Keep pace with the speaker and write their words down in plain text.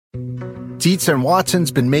Dietz and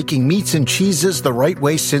Watson's been making meats and cheeses the right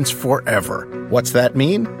way since forever. What's that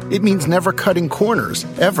mean? It means never cutting corners,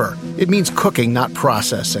 ever. It means cooking, not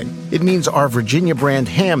processing. It means our Virginia brand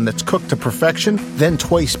ham that's cooked to perfection, then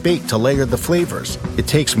twice baked to layer the flavors. It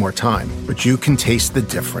takes more time, but you can taste the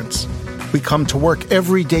difference. We come to work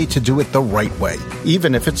every day to do it the right way,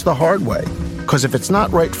 even if it's the hard way. Because if it's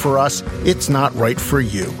not right for us, it's not right for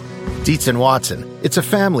you. Dietz and Watson, it's a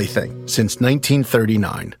family thing since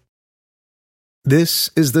 1939. This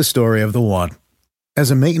is the story of the one. As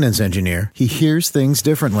a maintenance engineer, he hears things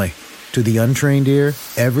differently. To the untrained ear,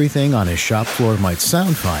 everything on his shop floor might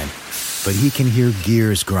sound fine, but he can hear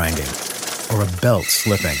gears grinding or a belt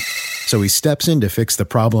slipping. So he steps in to fix the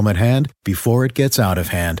problem at hand before it gets out of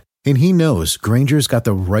hand. And he knows Grainger's got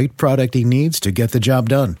the right product he needs to get the job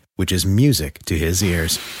done, which is music to his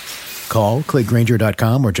ears. Call, click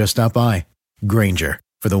Grainger.com, or just stop by. Grainger,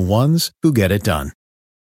 for the ones who get it done.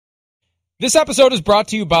 This episode is brought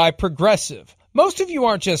to you by Progressive. Most of you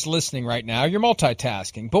aren't just listening right now, you're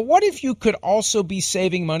multitasking. But what if you could also be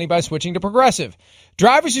saving money by switching to Progressive?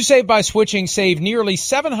 Drivers who save by switching save nearly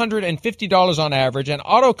 $750 on average, and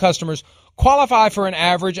auto customers qualify for an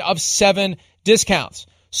average of 7 discounts.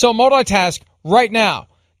 So multitask right now.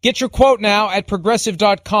 Get your quote now at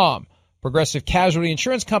Progressive.com. Progressive Casualty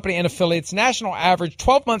Insurance Company and affiliates, national average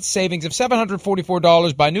 12-month savings of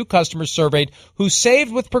 $744 by new customers surveyed who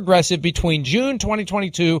saved with Progressive between June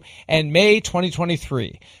 2022 and May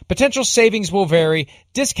 2023. Potential savings will vary.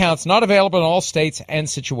 Discounts not available in all states and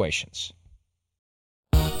situations.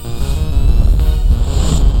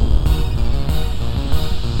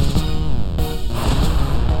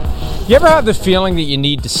 You ever have the feeling that you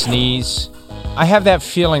need to sneeze? I have that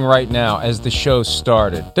feeling right now as the show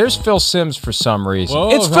started. There's Phil Simms for some reason.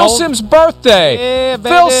 Whoa, it's Phil Simms' birthday. Yeah, baby.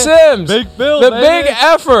 Phil Simms. Big Phil, the baby. big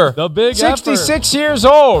effer. The big 66 years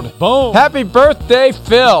old. Boom. Happy birthday,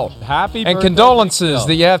 Phil. Happy and birthday, condolences Phil.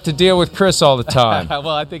 that you have to deal with Chris all the time. Well,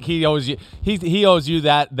 I think he owes you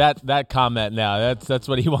that comment now. That's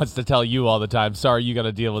what he wants to tell you all the time. Sorry, you got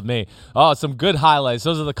to deal with me. Oh, some good highlights.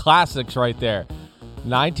 Those are the classics right there.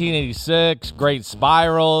 1986, great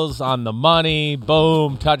spirals on the money.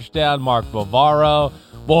 Boom, touchdown, Mark Bavaro.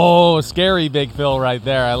 Whoa, scary Big Phil right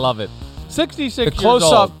there. I love it. 66 years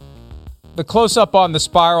old. The close-up on the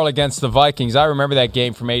spiral against the Vikings, I remember that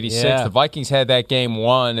game from 86. Yeah. The Vikings had that game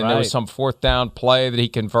won, and there was some fourth down play that he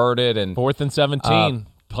converted. And 4th and 17.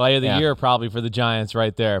 Play of the year probably for the Giants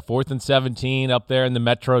right there. 4th and 17 up there in the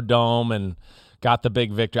Metrodome and got the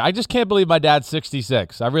big victory. I just can't believe my dad's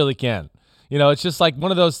 66. I really can't. You know, it's just like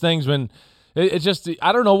one of those things when it's just,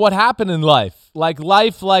 I don't know what happened in life. Like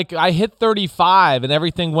I hit 35 and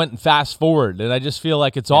everything went fast forward, and I just feel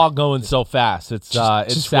like it's all going so fast. It's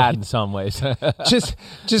sad in some ways.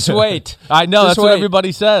 just wait. I know, that's what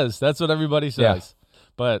everybody says. That's what everybody says. Yeah.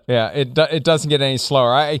 But yeah, it doesn't get any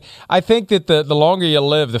slower. I think that the longer you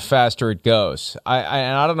live, the faster it goes.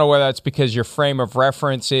 And I don't know whether that's because your frame of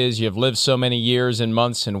reference is you've lived so many years and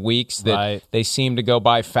months and weeks that they seem to go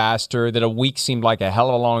by faster. That a week seemed like a hell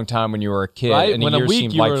of a long time when you were a kid, and a year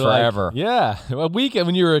seemed like forever. A week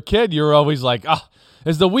when you were a kid, you were always like,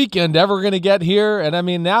 is the weekend ever going to get here? And I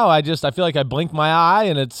mean, now I feel like I blink my eye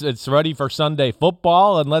and it's ready for Sunday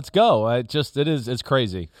football and let's go. It's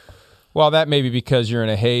crazy. Well, that may be because you're in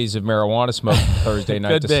a haze of marijuana smoke Thursday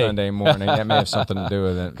night to Sunday morning. That may have something to do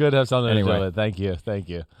with it. Could have something to do with it. Thank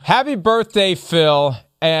you. Happy birthday, Phil.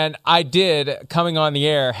 And I did, coming on the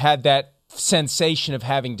air, had that sensation of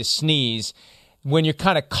having to sneeze when you're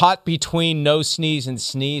kind of caught between no sneeze and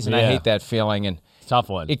sneeze, and I hate that feeling. And tough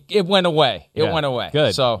one. It went away. It went away.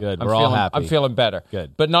 Good. So good. We're all happy. I'm feeling better.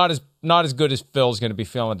 Good. But not as good as Phil's going to be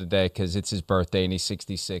feeling today because it's his birthday and he's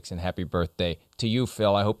 66. And happy birthday to you,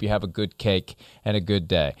 Phil. I hope you have a good cake and a good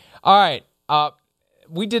day. All right.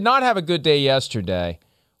 We did not have a good day yesterday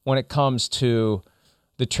when it comes to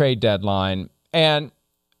the trade deadline. And,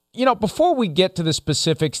 you know, before we get to the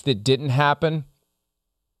specifics that didn't happen,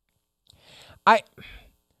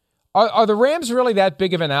 Are the Rams really that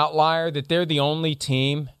big of an outlier that they're the only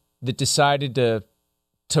team that decided to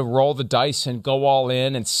roll the dice and go all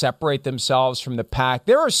in and separate themselves from the pack?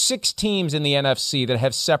 There are 6 teams in the NFC that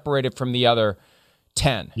have separated from the other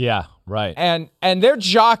 10. Yeah, right. And they're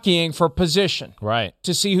jockeying for position. Right.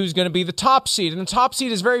 To see who's going to be the top seed. And the top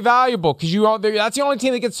seed is very valuable because that's the only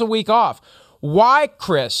team that gets the week off. Why,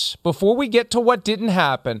 Chris, before we get to what didn't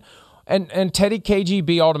happen, and Teddy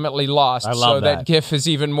KGB ultimately lost, so that gif is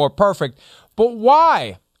even more perfect. But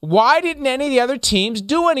why? Why didn't any of the other teams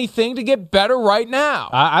do anything to get better right now?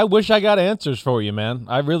 I wish I got answers for you, man.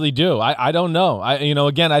 I really do. I don't know.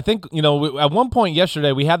 Again, I think, at one point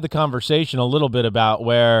yesterday we had the conversation a little bit about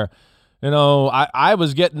where I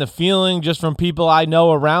was getting the feeling just from people I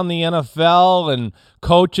know around the NFL and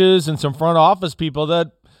coaches and some front office people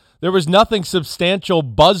that there was nothing substantial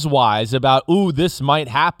buzz-wise about, this might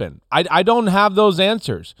happen. I don't have those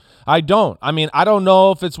answers. I don't. I mean, I don't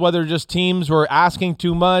know if it's whether just teams were asking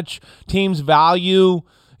too much, teams value,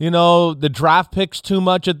 the draft picks too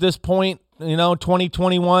much at this point,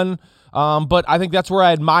 2021. But I think that's where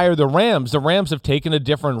I admire the Rams. The Rams have taken a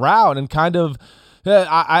different route and kind of,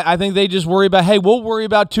 I think they just worry about, hey, we'll worry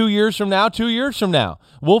about 2 years from now.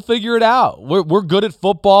 We'll figure it out. We're good at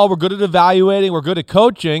football. We're good at evaluating. We're good at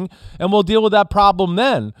coaching, and we'll deal with that problem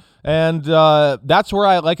then. And that's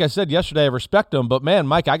where like I said yesterday, I respect them. But, man,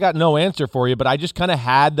 Mike, I got no answer for you, but I just kind of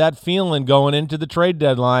had that feeling going into the trade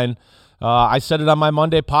deadline. I said it on my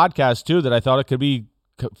Monday podcast, too, that I thought it could be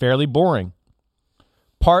fairly boring.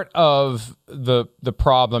 Part of the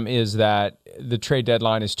problem is that the trade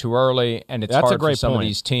deadline is too early, and it's hard for some of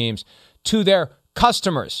these teams to their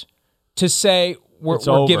customers to say we're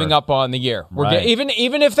giving up on the year. Right.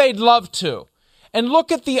 Even if they'd love to. And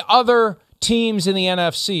look at the other teams in the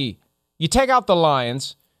NFC. You take out the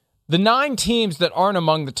Lions, the 9 teams that aren't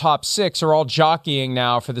among the top 6 are all jockeying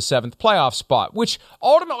now for the 7th playoff spot, which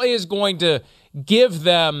ultimately is going to give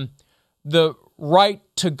them the right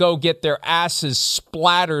to go get their asses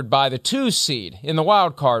splattered by the 2 seed in the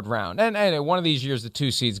wild card round. And one of these years the 2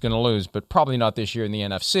 seed's going to lose, but probably not this year in the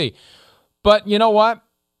NFC. But you know what?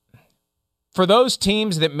 For those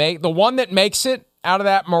teams that the one that makes it out of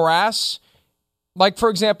that morass, like, for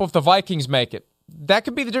example, if the Vikings make it, that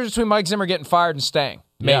could be the difference between Mike Zimmer getting fired and staying.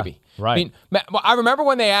 Maybe. Yeah, right. I remember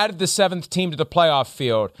when they added the 7th team to the playoff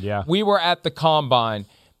field. Yeah. We were at the Combine,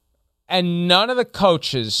 and none of the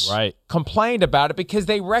coaches complained about it because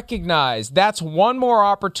they recognized that's one more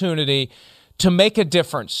opportunity to make a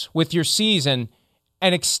difference with your season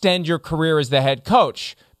and extend your career as the head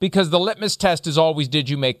coach, because the litmus test is always, did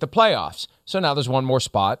you make the playoffs? So now there's one more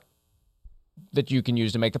spot that you can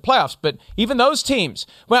use to make the playoffs. But even those teams,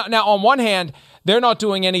 well, now on one hand, they're not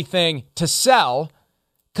doing anything to sell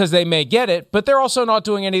because they may get it, but they're also not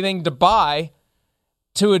doing anything to buy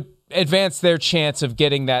to advance their chance of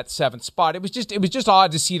getting that 7th spot. It was just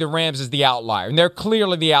odd to see the Rams as the outlier, and they're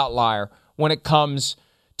clearly the outlier when it comes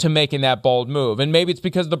to making that bold move. And maybe it's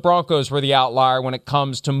because the Broncos were the outlier when it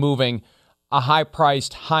comes to moving a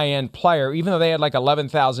high-priced, high-end player. Even though they had like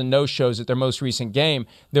 11,000 no-shows at their most recent game,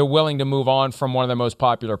 they're willing to move on from one of their most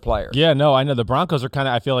popular players. Yeah, no, I know the Broncos are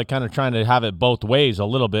I feel like trying to have it both ways a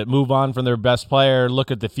little bit. Move on from their best player,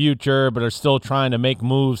 look at the future, but are still trying to make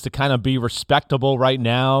moves to kind of be respectable right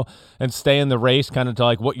now and stay in the race, kind of to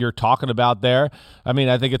like what you're talking about there. I mean,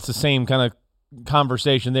 I think it's the same kind of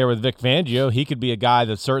conversation there with Vic Fangio. He could be a guy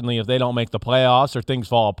that certainly, if they don't make the playoffs or things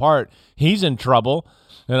fall apart, he's in trouble,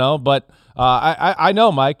 but I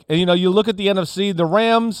know, Mike. And, you look at the NFC, the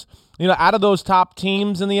Rams, out of those top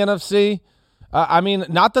teams in the NFC, I mean,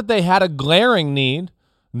 not that they had a glaring need.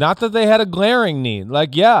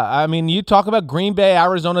 Like, yeah, I mean, you talk about Green Bay,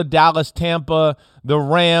 Arizona, Dallas, Tampa, the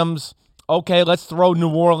Rams. Okay, let's throw New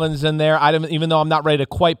Orleans in there. Even though I'm not ready to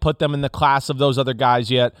quite put them in the class of those other guys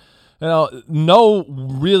yet. No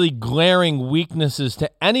really glaring weaknesses to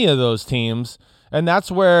any of those teams. And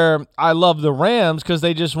that's where I love the Rams, because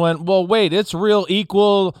they just went, well, wait, it's real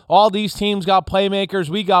equal. All these teams got playmakers.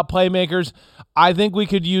 We got playmakers. I think we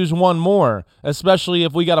could use one more, especially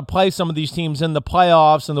if we got to play some of these teams in the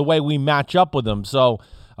playoffs and the way we match up with them. So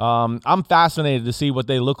I'm fascinated to see what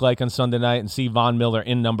they look like on Sunday night and see Von Miller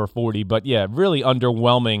in number 40. But, yeah, really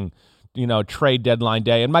underwhelming, trade deadline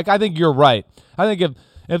day. And, Mike, I think you're right. I think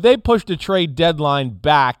if they pushed the trade deadline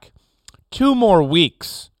back 2 more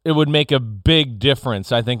weeks, it would make a big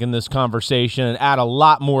difference, I think, in this conversation and add a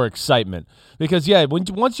lot more excitement. Because, yeah,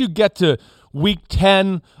 once you get to week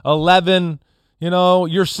 10, 11,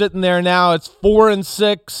 you're sitting there now. It's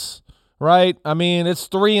 4-6, right? I mean, it's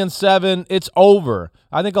 3-7. It's over.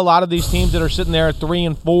 I think a lot of these teams that are sitting there at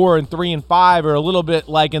 3-4 and 3-5 are a little bit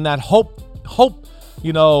like in that hope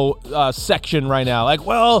section right now. Like,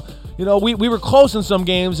 well, we were close in some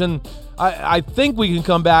games, and I think we can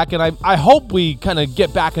come back, and I hope we kind of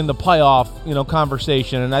get back in the playoff,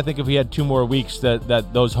 conversation. And I think if we had 2 more weeks,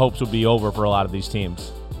 that those hopes would be over for a lot of these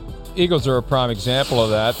teams. Eagles are a prime example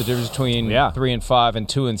of that. The difference between 3-5 and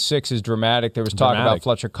 2-6 is dramatic. There was talk about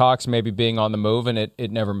Fletcher Cox maybe being on the move, and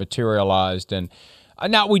it never materialized. And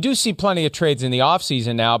now we do see plenty of trades in the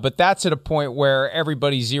offseason now, but that's at a point where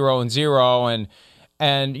everybody's 0-0, and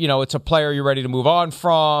it's a player you're ready to move on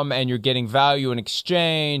from, and you're getting value in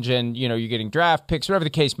exchange, and you're getting draft picks, whatever the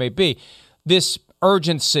case may be. This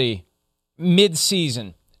urgency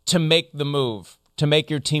mid-season to make the move to make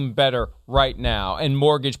your team better right now and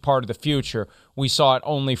mortgage part of the future. We saw it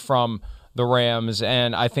only from the Rams,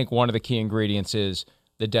 and I think one of the key ingredients is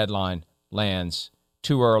the deadline lands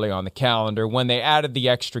too early on the calendar. When they added the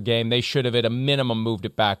extra game, they should have at a minimum moved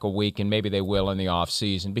it back a week, and maybe they will in the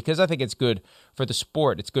offseason, because I think it's good for the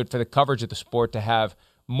sport. It's good for the coverage of the sport to have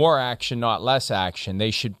more action, not less action.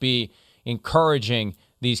 They should be encouraging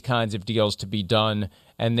these kinds of deals to be done,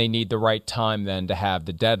 and they need the right time then to have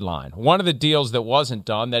the deadline. One of the deals that wasn't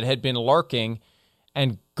done, that had been lurking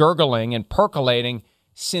and gurgling and percolating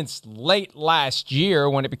since late last year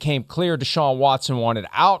when it became clear Deshaun Watson wanted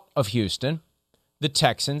out of Houston, the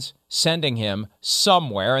Texans sending him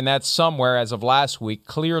somewhere, and that somewhere, as of last week,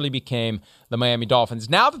 clearly became the Miami Dolphins.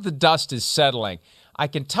 Now that the dust is settling, I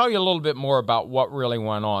can tell you a little bit more about what really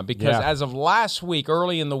went on, because as of last week,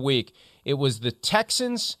 early in the week, it was the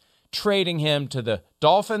Texans trading him to the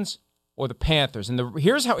Dolphins or the Panthers. And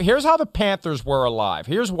here's how the Panthers were alive.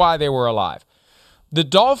 Here's why they were alive. The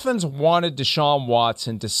Dolphins wanted Deshaun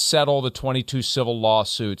Watson to settle the 22 civil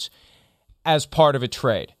lawsuits as part of a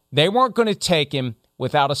trade. They weren't going to take him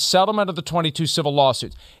without a settlement of the 22 civil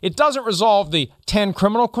lawsuits. It doesn't resolve the 10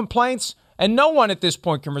 criminal complaints, and no one at this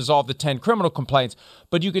point can resolve the 10 criminal complaints,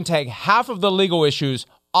 but you can take half of the legal issues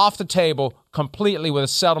off the table completely with a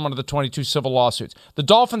settlement of the 22 civil lawsuits. The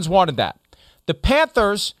Dolphins wanted that. The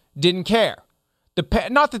Panthers didn't care.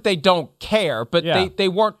 Not that they don't care, but they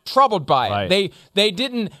weren't troubled by it. Right. They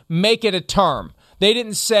didn't make it a term. They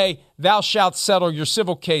didn't say, thou shalt settle your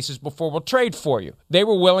civil cases before we'll trade for you. They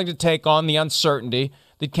were willing to take on the uncertainty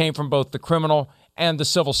that came from both the criminal and the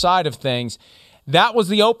civil side of things. That was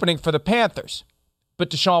the opening for the Panthers.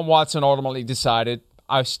 But Deshaun Watson ultimately decided,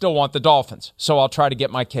 I still want the Dolphins, so I'll try to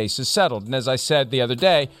get my cases settled. And as I said the other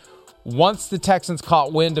day, once the Texans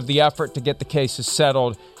caught wind of the effort to get the cases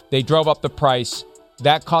settled, they drove up the price.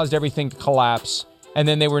 That caused everything to collapse, and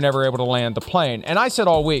then they were never able to land the plane. And I said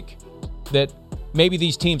all week that maybe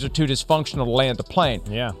these teams are too dysfunctional to land the plane.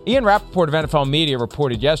 Yeah. Ian Rappaport of NFL Media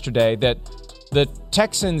reported yesterday that the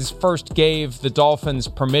Texans first gave the Dolphins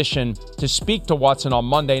permission to speak to Watson on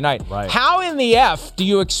Monday night. Right. How in the F do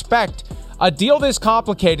you expect a deal this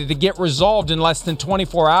complicated to get resolved in less than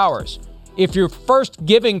 24 hours if you're first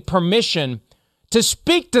giving permission to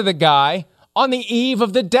speak to the guy on the eve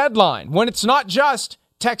of the deadline, when it's not just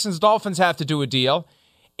Texans-Dolphins have to do a deal,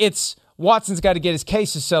 it's Watson's got to get his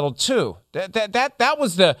cases settled too. That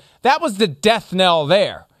was the death knell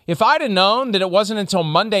there. If I'd have known that it wasn't until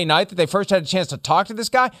Monday night that they first had a chance to talk to this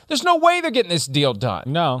guy, there's no way they're getting this deal done.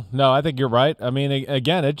 No, I think you're right. I mean,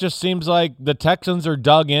 again, it just seems like the Texans are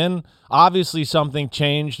dug in. Obviously, something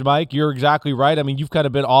changed, Mike. You're exactly right. I mean, you've kind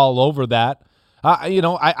of been all over that.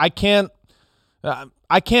 I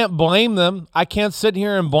can't blame them. I can't sit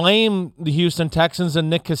here and blame the Houston Texans and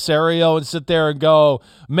Nick Caserio and sit there and go,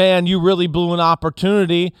 man, you really blew an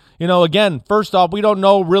opportunity. Again, first off, we don't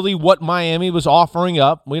know really what Miami was offering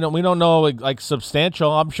up. We don't know like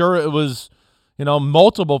substantial. I'm sure it was,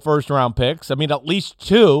 multiple first-round picks. I mean, at least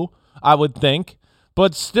 2, I would think.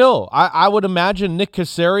 But still, I would imagine Nick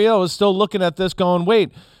Caserio is still looking at this going,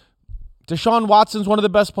 wait, Deshaun Watson's one of the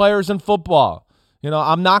best players in football.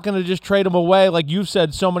 I'm not going to just trade him away, like you've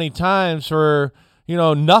said so many times, for,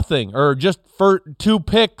 nothing, or just for 2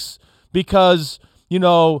 picks because,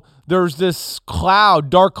 there's this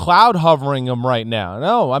dark cloud hovering him right now.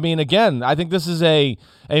 No, I mean, again, I think this is a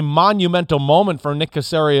monumental moment for Nick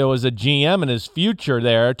Caserio as a GM and his future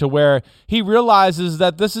there, to where he realizes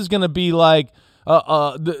that this is going to be like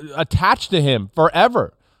attached to him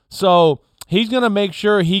forever. So he's going to make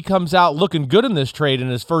sure he comes out looking good in this trade in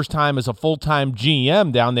his first time as a full-time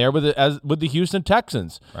GM down there with the Houston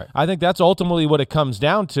Texans. Right. I think that's ultimately what it comes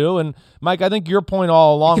down to. And, Mike, I think your point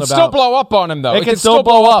all along about... It can still blow up on him, though. It can still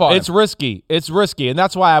blow up. It's risky. It's risky. And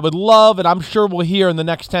that's why I would love, and I'm sure we'll hear in the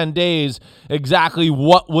next 10 days, exactly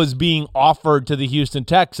what was being offered to the Houston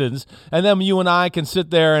Texans. And then you and I can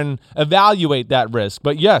sit there and evaluate that risk.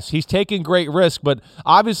 But, yes, he's taking great risk. But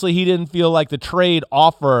obviously he didn't feel like the trade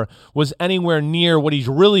offer was anywhere near what he's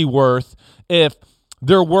really worth if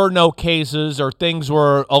there were no cases or things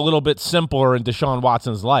were a little bit simpler in Deshaun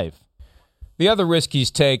Watson's life. The other risk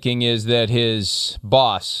he's taking is that his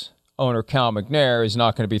boss, owner Cal McNair, is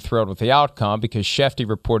not going to be thrilled with the outcome, because Shefty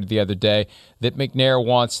reported the other day that McNair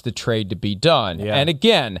wants the trade to be done. Yeah. And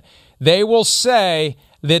again, they will say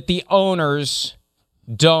that the owners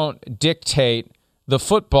don't dictate the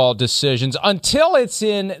football decisions until it's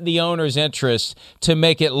in the owner's interest to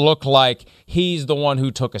make it look like he's the one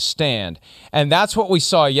who took a stand. And that's what we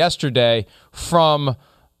saw yesterday from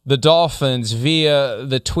the Dolphins via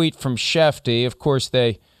the tweet from Shefty. Of course,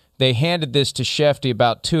 they They handed this to Shefty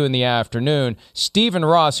about 2 in the afternoon. Stephen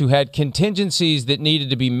Ross, who had contingencies that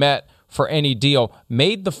needed to be met for any deal,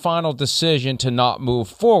 made the final decision to not move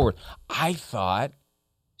forward. I thought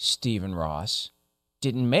Stephen Ross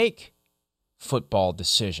didn't make football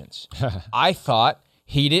decisions. I thought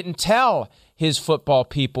he didn't tell his football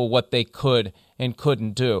people what they could and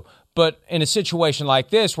couldn't do. But in a situation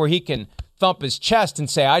like this where he can thump his chest and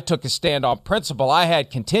say, I took a stand on principle, I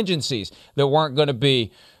had contingencies that weren't going to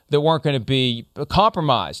be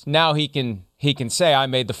compromised. Now he can say, I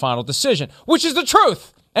made the final decision, which is the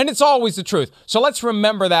truth. And it's always the truth. So let's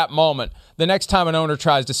remember that moment the next time an owner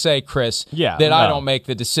tries to say, Chris, I don't make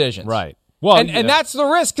the decisions. Right. Well, and that's the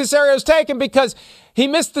risk Caserio's taken because he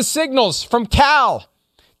missed the signals from Cal.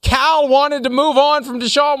 Cal wanted to move on from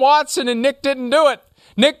Deshaun Watson, and Nick didn't do it.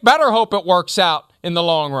 Nick better hope it works out in the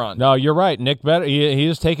long run. No, you're right. Nick better. He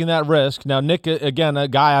is taking that risk. Now, Nick, again, a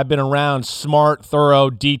guy I've been around, smart, thorough,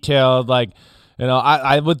 detailed.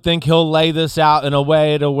 I would think he'll lay this out in a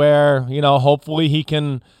way to where, hopefully he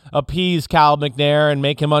can appease Cal McNair and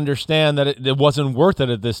make him understand that it wasn't worth it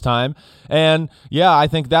at this time. And, I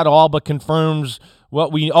think that all but confirms what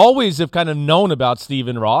we always have kind of known about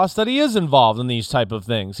Stephen Ross, that he is involved in these type of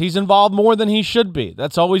things. He's involved more than he should be.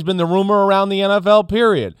 That's always been the rumor around the NFL,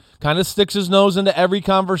 period. Kind of sticks his nose into every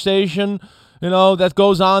conversation, that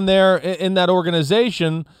goes on there in that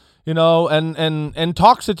organization, and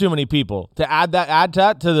talks to too many people to add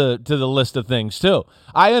that to the list of things too.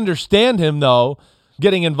 I understand him though,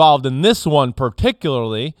 getting involved in this one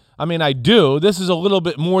particularly. I mean, I do. This is a little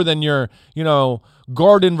bit more than your,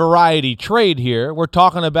 garden variety trade here. We're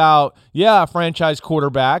talking about, a franchise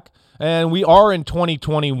quarterback, and we are in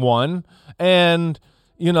 2021, and,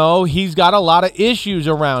 he's got a lot of issues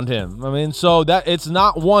around him. I mean, so that it's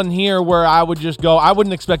not one here where I would just go, I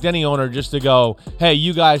wouldn't expect any owner just to go, hey,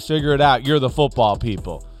 you guys figure it out. You're the football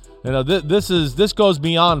people. This goes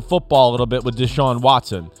beyond football a little bit with Deshaun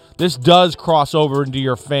Watson. This does cross over into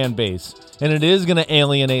your fan base, and it is going to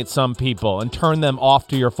alienate some people and turn them off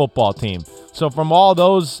to your football team. So from all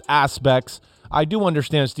those aspects, I do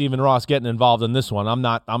understand Stephen Ross getting involved in this one. I'm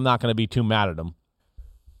not going to be too mad at him.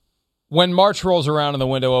 When March rolls around and the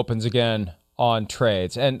window opens again on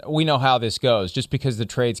trades, and we know how this goes, just because the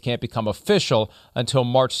trades can't become official until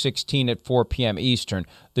March 16 at 4 p.m. Eastern,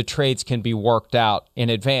 the trades can be worked out in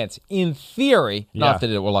advance. In theory, not that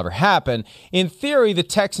it will ever happen, in theory, the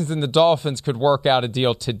Texans and the Dolphins could work out a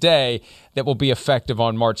deal today that will be effective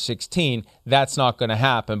on March 16. That's not going to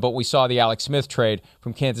happen. But we saw the Alex Smith trade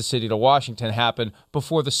from Kansas City to Washington happen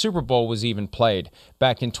before the Super Bowl was even played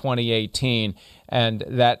back in 2018. And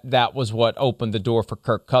that was what opened the door for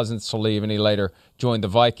Kirk Cousins to leave, and he later joined the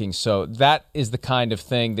Vikings. So that is the kind of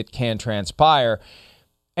thing that can transpire.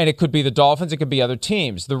 And it could be the Dolphins, it could be other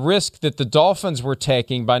teams. The risk that the Dolphins were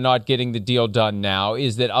taking by not getting the deal done now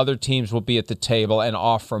is that other teams will be at the table and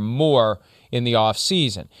offer more in the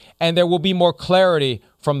offseason. And there will be more clarity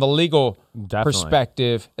from the legal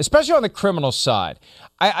perspective, especially on the criminal side.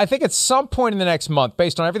 I think at some point in the next month,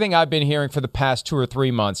 based on everything I've been hearing for the past 2 or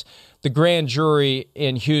 3 months, the grand jury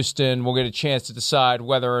in Houston will get a chance to decide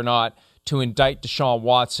whether or not to indict Deshaun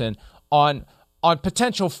Watson on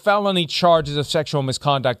potential felony charges of sexual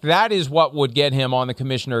misconduct. That is what would get him on the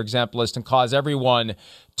commissioner exempt list and cause everyone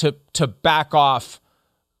to back off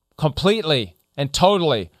completely and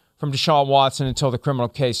totally from Deshaun Watson until the criminal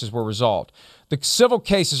cases were resolved. The civil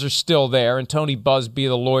cases are still there, and Tony Busby,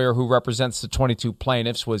 the lawyer who represents the 22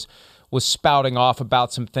 plaintiffs, was spouting off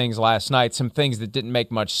about some things last night, some things that didn't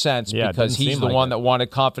make much sense because he's the one that wanted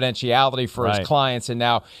confidentiality for his clients, and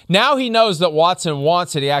now he knows that Watson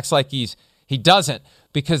wants it. He acts like he doesn't,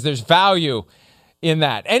 because there's value in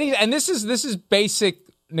that. And this is basic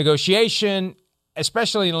negotiation,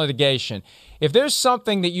 especially in litigation. If there's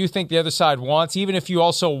something that you think the other side wants, even if you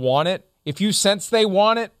also want it, if you sense they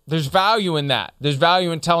want it, there's value in that. There's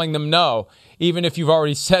value in telling them no, even if you've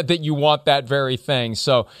already said that you want that very thing.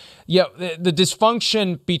 So, the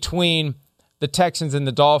dysfunction between the Texans and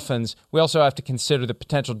the Dolphins, we also have to consider the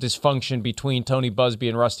potential dysfunction between Tony Busby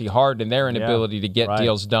and Rusty Hardin and their inability to get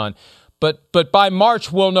deals done. But by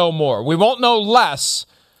March, we'll know more. We won't know less,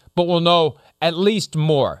 but we'll know at least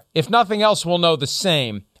more. If nothing else, we'll know the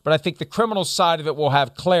same. But I think the criminal side of it will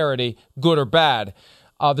have clarity, good or bad.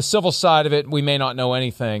 The civil side of it, we may not know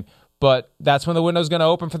anything. But that's when the window's going to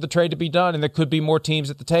open for the trade to be done, and there could be more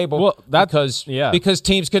teams at the table because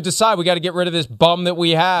teams could decide we got to get rid of this bum that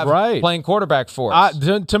we have playing quarterback for us.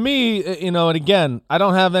 To me, and again, I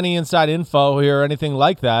don't have any inside info here or anything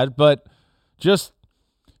like that, but just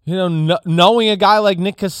knowing a guy like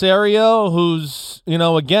Nick Caserio, who's,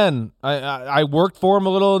 again, I worked for him a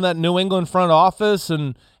little in that New England front office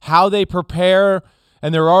and how they prepare,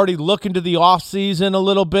 and they're already looking to the offseason a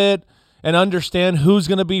little bit and understand who's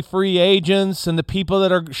going to be free agents and the people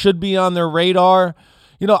that should be on their radar.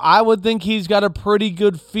 I would think he's got a pretty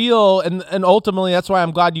good feel, and ultimately that's why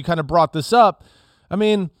I'm glad you kind of brought this up. I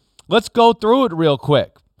mean, let's go through it real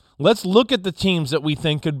quick. Let's look at the teams that we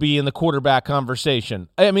think could be in the quarterback conversation.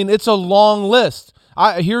 I mean, it's a long list.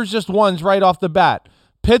 Here's just ones right off the bat.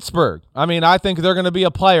 Pittsburgh, I think they're going to be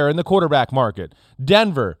a player in the quarterback market.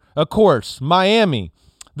 Denver, of course. Miami,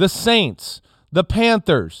 the Saints, the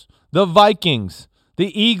Panthers, the Vikings,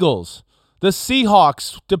 the Eagles, the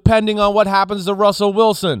Seahawks, depending on what happens to Russell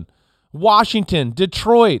Wilson, Washington,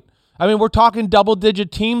 Detroit. We're talking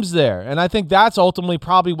double-digit teams there, and I think that's ultimately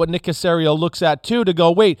probably what Nick Caserio looks at too, to go,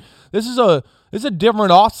 wait, this is a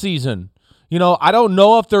different offseason. I don't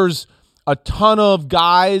know if there's a ton of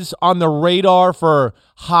guys on the radar for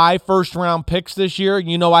high first-round picks this year.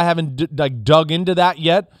 I haven't dug into that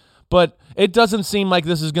yet, but it doesn't seem like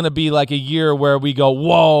this is going to be like a year where we go,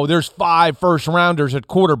 whoa, there's 5 first-rounders at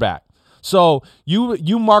quarterback. So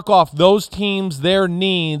you mark off those teams, their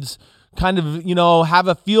needs, kind of, have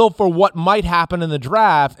a feel for what might happen in the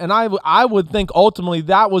draft. And I would think ultimately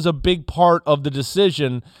that was a big part of the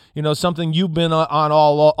decision, something you've been on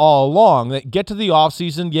all along. That get to the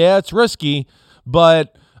offseason, yeah, it's risky,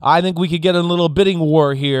 but I think we could get in a little bidding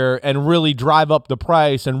war here and really drive up the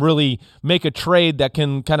price and really make a trade that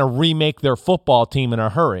can kind of remake their football team in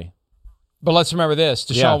a hurry. But let's remember this: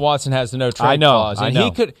 Deshaun Watson has the no trade clause, and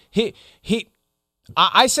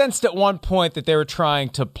I sensed at one point that they were trying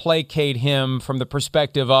to placate him from the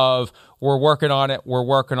perspective of we're working on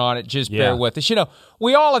it, just bear with us.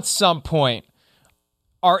 We all at some point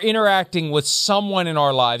are interacting with someone in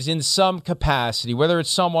our lives in some capacity, whether it's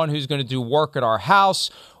someone who's going to do work at our house,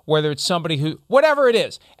 whether it's somebody who, whatever it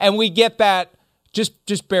is, and we get that.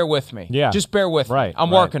 Just bear with me. Yeah. Just bear with me.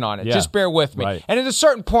 I'm right. working on it. Yeah. Just bear with me. Right. And at a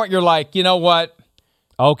certain point, you're like, you know what?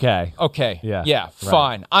 Okay. Yeah,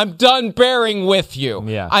 fine. I'm done bearing with you.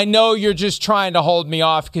 Yeah. I know you're just trying to hold me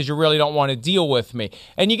off because you really don't want to deal with me.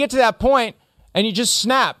 And you get to that point, and you just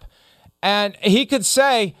snap. And he could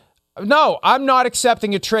say, no, I'm not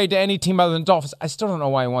accepting a trade to any team other than the Dolphins. I still don't know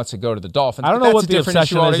why he wants to go to the Dolphins. I don't know what the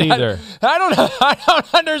obsession is either. I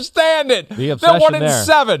don't understand it. The obsession They're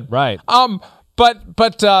 1-7. Right.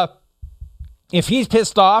 But if he's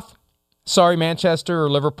pissed off, sorry, Manchester or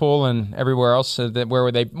Liverpool and everywhere else, where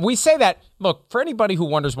were they? We say that, look, for anybody who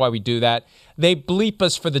wonders why we do that, they bleep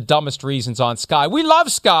us for the dumbest reasons on Sky. We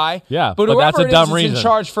love Sky, but whoever that's a dumb is reason. in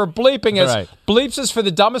charge for bleeping us, Right. bleeps us for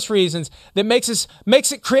the dumbest reasons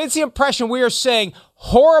that creates the impression we are saying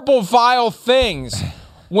horrible, vile things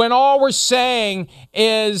when all we're saying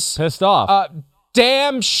is Pissed off.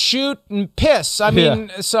 Damn, shoot, and piss.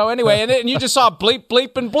 So anyway, and you just saw bleep,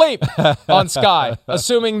 bleep, and bleep on Sky,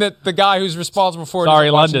 assuming that the guy who's responsible for it is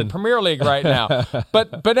watching London. the Premier League right now.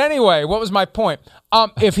 But anyway, what was my point?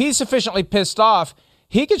 If he's sufficiently pissed off,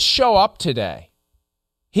 he could show up today.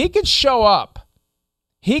 He could show up.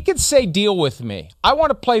 He could say, deal with me. I want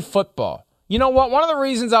to play football. You know what? One of the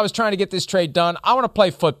reasons I was trying to get this trade done, I want to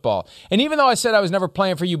play football. And even though I said I was never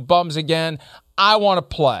playing for you bums again, I want to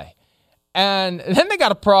play. And then they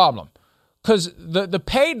got a problem because the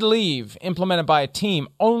paid leave implemented by a team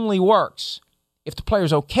only works if the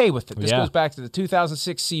player's okay with it. This goes back to the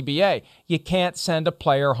 2006 CBA. You can't send a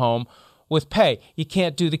player home with pay. You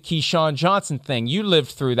can't do the Keyshawn Johnson thing. You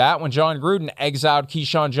lived through that when John Gruden exiled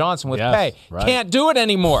Keyshawn Johnson with pay. Right. Can't do it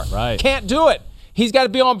anymore. Right. Can't do it. He's got to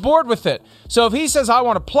be on board with it. So if he says, I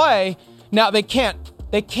want to play, now they can't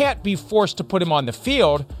be forced to put him on the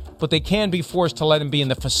field, but they can be forced to let him be in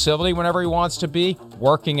the facility whenever he wants to be,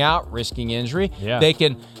 working out, risking injury. Yeah. They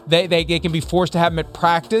can be forced to have him at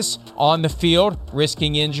practice, on the field,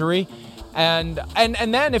 risking injury. And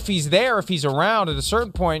then if he's there, if he's around, at a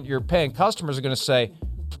certain point, your paying customers are going to say,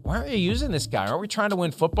 why are you using this guy? Aren't we trying to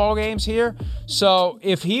win football games here? So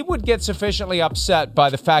if he would get sufficiently upset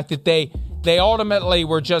by the fact that they ultimately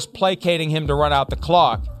were just placating him to run out the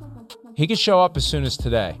clock, he could show up as soon as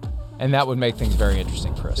today. And that would make things very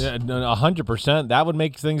interesting, Chris. 100%. That would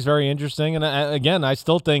make things very interesting. And again, I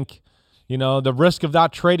still think, the risk of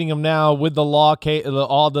not trading him now with the law case,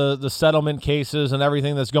 all the settlement cases and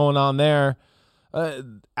everything that's going on there,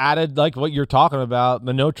 added like what you're talking about,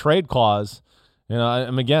 the no trade clause.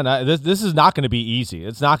 This is not going to be easy.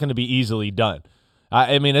 It's not going to be easily done.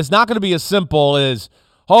 It's not going to be as simple as,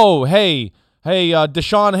 hey,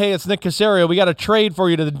 Deshaun, hey, it's Nick Caserio. We got a trade for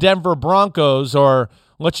you to the Denver Broncos, or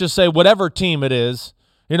let's just say whatever team it is.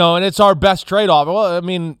 And it's our best trade-off. Well, I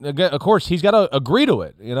mean, of course, he's got to agree to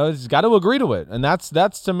it. He's got to agree to it. And that's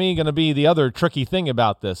to me going to be the other tricky thing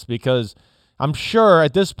about this, because I'm sure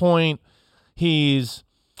at this point he's,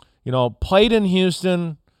 played in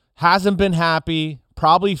Houston, hasn't been happy,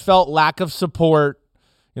 probably felt lack of support.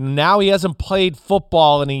 And now he hasn't played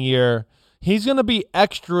football in a year. He's going to be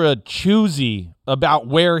extra choosy about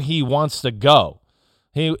where he wants to go.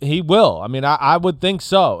 He will. I mean, I would think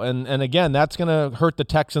so. And again, that's going to hurt the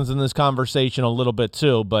Texans in this conversation a little bit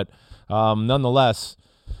too. But nonetheless,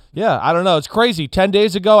 yeah, I don't know. It's crazy. 10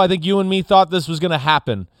 days ago, I think you and me thought this was going to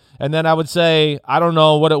happen. And then I would say, I don't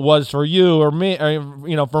know what it was for you or me.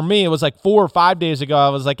 For me, it was like 4 or 5 days ago. I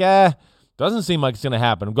was like, doesn't seem like it's going to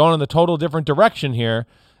happen. I'm going in the total different direction here.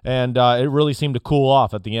 And it really seemed to cool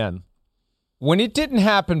off at the end. When it didn't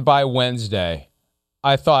happen by Wednesday,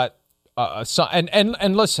 I thought,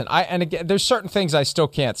 and listen, again, there's certain things I still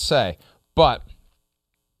can't say, but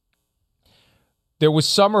there was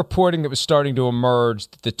some reporting that was starting to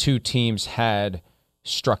emerge that the two teams had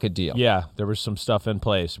struck a deal. Yeah, there was some stuff in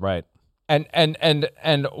place, right? And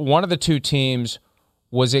one of the two teams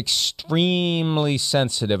was extremely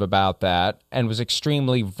sensitive about that and was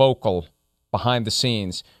extremely vocal behind the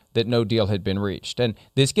scenes that no deal had been reached. And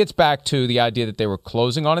this gets back to the idea that they were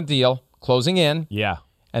closing on a deal, closing in. Yeah.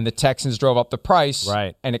 And the Texans drove up the price,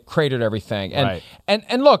 right, and it cratered everything. And, right.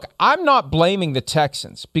 and look, I'm not blaming the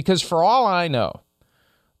Texans, because for all I know,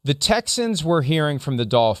 the Texans were hearing from the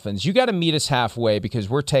Dolphins, you got to meet us halfway because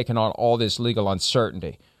we're taking on all this legal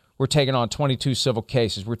uncertainty. We're taking on 22 civil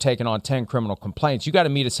cases. We're taking on 10 criminal complaints. You got to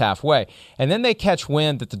meet us halfway. And then they catch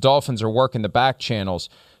wind that the Dolphins are working the back channels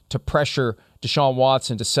to pressure Deshaun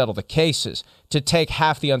Watson to settle the cases, to take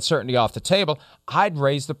half the uncertainty off the table. I'd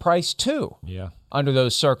raise the price too. Yeah. Under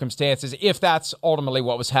those circumstances, if that's ultimately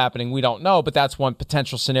what was happening, we don't know, but that's one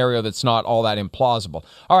potential scenario that's not all that implausible.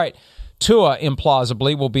 All right, Tua,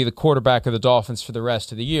 implausibly, will be the quarterback of the Dolphins for the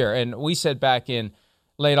rest of the year. And we said back in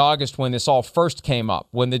late August when this all first came up,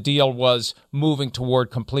 when the deal was moving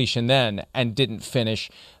toward completion then and didn't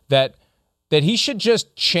finish, that he should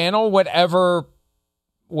just channel whatever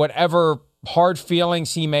hard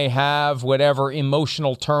feelings he may have, whatever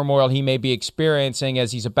emotional turmoil he may be experiencing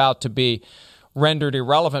as he's about to be rendered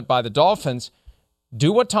irrelevant by the Dolphins,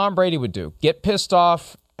 do what Tom Brady would do. Get pissed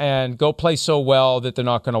off and go play so well that they're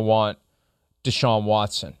not going to want Deshaun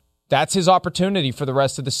Watson. That's his opportunity for the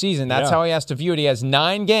rest of the season. That's how he has to view it. He has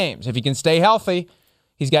 9 games. If he can stay healthy,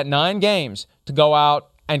 he's got 9 games to go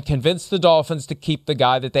out and convince the Dolphins to keep the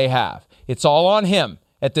guy that they have. It's all on him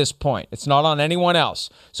at this point. It's not on anyone else.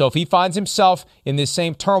 So if he finds himself in this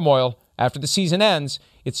same turmoil after the season ends,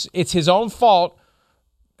 it's his own fault.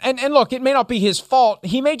 And look, it may not be his fault.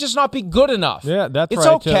 He may just not be good enough. Yeah, that's it's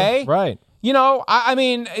right. It's okay. Too. Right. I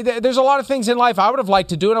mean, there's a lot of things in life I would have liked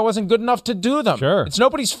to do, and I wasn't good enough to do them. Sure. It's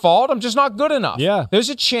nobody's fault. I'm just not good enough. Yeah. There's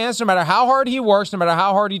a chance, no matter how hard he works, no matter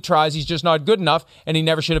how hard he tries, he's just not good enough, and he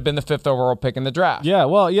never should have been the 5th overall pick in the draft. Yeah,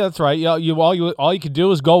 well, yeah, that's right. All you could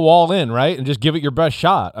do is go all in, right, and just give it your best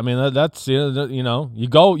shot. I mean, that's you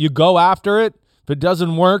go after it. If it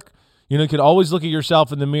doesn't work, you could always look at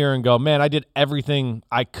yourself in the mirror and go, man, I did everything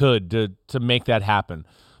I could to make that happen.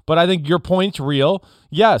 But I think your point's real.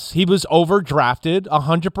 Yes, he was overdrafted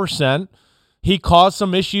 100%. He caused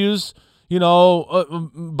some issues,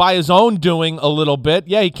 by his own doing a little bit.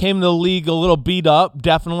 Yeah, he came to the league a little beat up,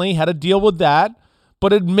 definitely, had to deal with that,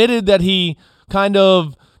 but admitted that he kind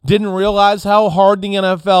of didn't realize how hard the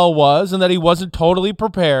NFL was and that he wasn't totally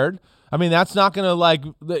prepared. I mean, that's not going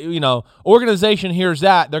to, organization hears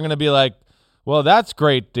that. They're going to be like, well, that's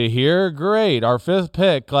great to hear. Great. Our 5th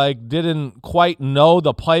pick, didn't quite know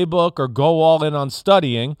the playbook or go all in on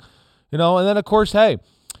studying, and then, of course, hey,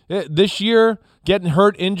 this year, getting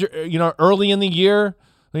hurt early in the year,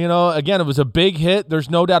 again, it was a big hit.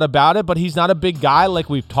 There's no doubt about it, but he's not a big guy like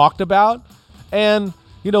we've talked about. And,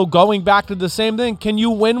 going back to the same thing, can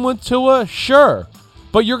you win with Tua? Sure.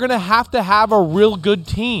 But you're going to have a real good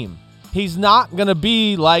team. He's not going to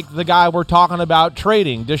be like the guy we're talking about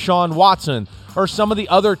trading, Deshaun Watson, or some of the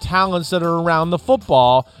other talents that are around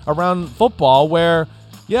football where,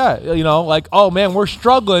 oh, man, we're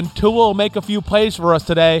struggling. Tua will make a few plays for us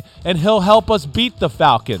today, and he'll help us beat the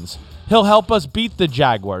Falcons. He'll help us beat the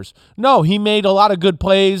Jaguars. No, he made a lot of good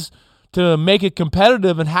plays to make it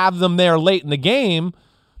competitive and have them there late in the game,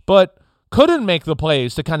 but couldn't make the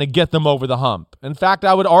plays to kind of get them over the hump. In fact,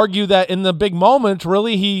 I would argue that in the big moments,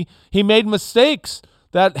 really, he made mistakes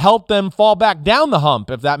that helped them fall back down the hump,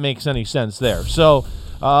 if that makes any sense there. So,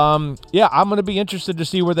 I'm going to be interested to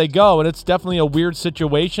see where they go, and it's definitely a weird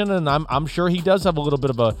situation, and I'm sure he does have a little bit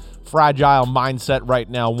of a fragile mindset right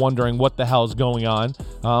now, wondering what the hell is going on.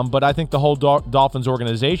 But I think the whole Dolphins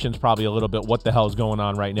organization is probably a little bit what the hell is going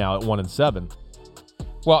on right now at 1-7.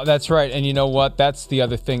 Well, that's right. And you know what? That's the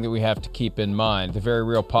other thing that we have to keep in mind. The very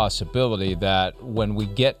real possibility that when we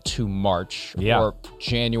get to March or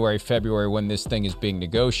January, February, when this thing is being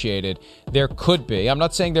negotiated, there could be, I'm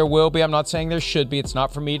not saying there will be, I'm not saying there should be. It's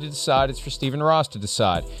not for me to decide. It's for Stephen Ross to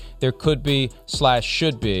decide. There could be /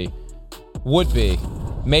 should be, would be,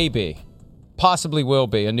 maybe, possibly will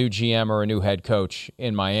be a new GM or a new head coach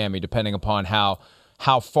in Miami, depending upon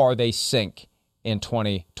how far they sink in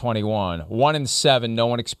 2021. 1-7, no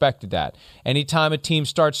one expected that. Anytime a team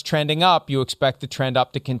starts trending up, you expect the trend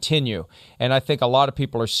up to continue. And I think a lot of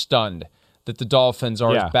people are stunned that the Dolphins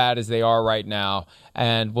are as bad as they are right now,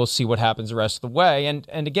 and we'll see what happens the rest of the way.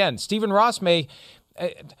 And again, Stephen Ross may,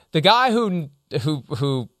 the guy who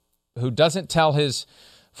doesn't tell his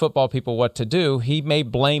football people what to do, he may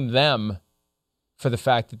blame them for the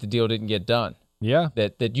fact that the deal didn't get done. Yeah.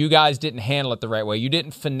 That you guys didn't handle it the right way. You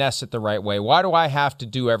didn't finesse it the right way. Why do I have to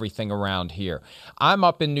do everything around here? I'm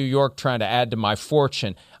up in New York trying to add to my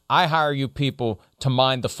fortune. I hire you people to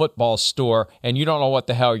mind the football store, and you don't know what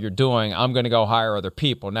the hell you're doing. I'm going to go hire other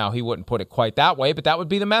people. Now, he wouldn't put it quite that way, but that would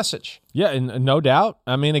be the message. Yeah, and no doubt.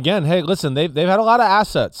 I mean, again, hey, listen, they've had a lot of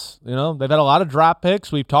assets. You know, they've had a lot of draft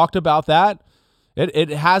picks. We've talked about that. It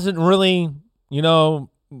hasn't really,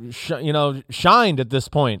 shined at this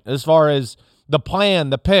point as far as the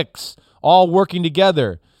plan, the picks, all working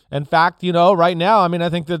together. In fact, right now, I mean, I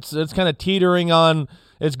think it's kind of teetering on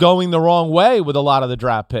it's going the wrong way with a lot of the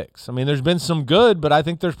draft picks. I mean, there's been some good, but I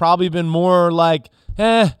think there's probably been more like,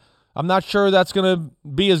 I'm not sure that's going to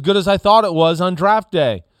be as good as I thought it was on draft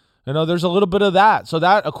day. There's a little bit of that. So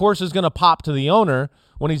that, of course, is going to pop to the owner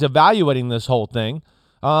when he's evaluating this whole thing.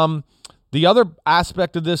 The other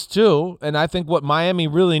aspect of this, too, and I think what Miami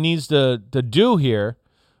really needs to do here,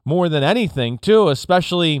 more than anything, too,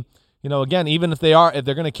 especially, again, even if they're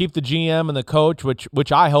going to keep the GM and the coach,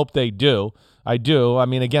 which I hope they do. I do. I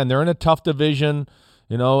mean, again, they're in a tough division.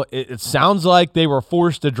 It sounds like they were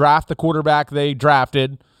forced to draft the quarterback they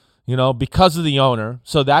drafted, because of the owner.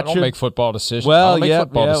 So that don't make football decisions. Well,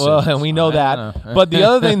 and we know that. But the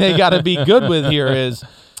other thing they got to be good with here is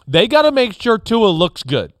they got to make sure Tua looks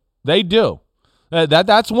good. They do.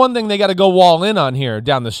 That's one thing they got to go all in on here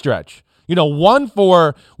down the stretch.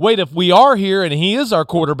 If we are here and he is our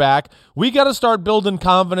quarterback, we got to start building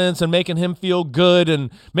confidence and making him feel good and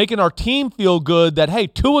making our team feel good that, hey,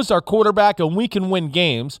 Tua's our quarterback and we can win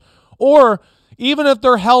games. Or even if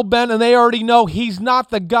they're hell-bent and they already know he's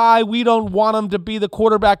not the guy, we don't want him to be the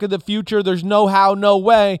quarterback of the future, there's no how, no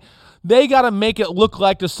way, they got to make it look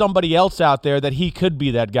like to somebody else out there that he could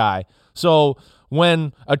be that guy. So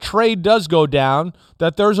when a trade does go down,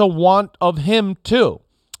 that there's a want of him too.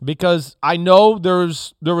 Because I know there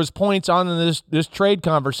was points on in this trade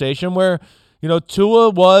conversation where, Tua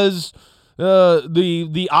was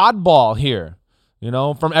the oddball here.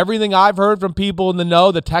 From everything I've heard from people in the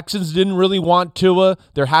know, the Texans didn't really want Tua.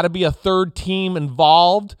 There had to be a third team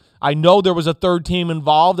involved. I know there was a third team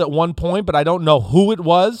involved at one point, but I don't know who it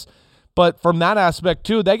was. But from that aspect,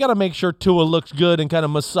 too, they got to make sure Tua looks good and kind of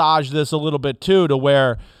massage this a little bit, too, to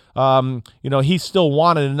where he's still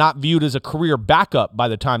wanted and not viewed as a career backup by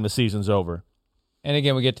the time the season's over. And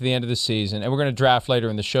again, we get to the end of the season, and we're going to draft later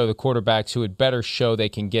in the show the quarterbacks who had better show they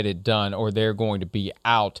can get it done or they're going to be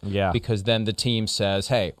out. Yeah. Because then the team says,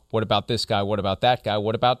 hey, what about this guy? What about that guy?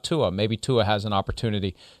 What about Tua? Maybe Tua has an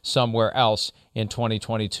opportunity somewhere else in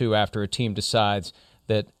 2022 after a team decides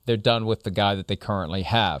that they're done with the guy that they currently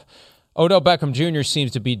have. Odell Beckham Jr.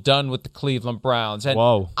 seems to be done with the Cleveland Browns.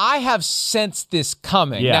 And I have sensed this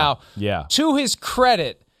coming. Yeah. Now, to his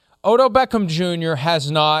credit, Odell Beckham Jr.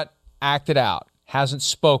 has not acted out, hasn't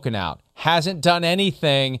spoken out, hasn't done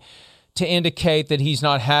anything to indicate that he's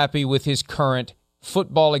not happy with his current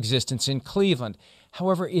football existence in Cleveland.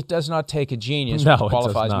 However, it does not take a genius, which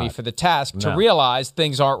qualifies me for the task, to realize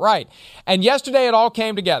things aren't right. And yesterday it all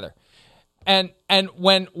came together. And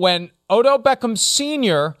when Odell Beckham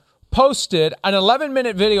Sr. posted an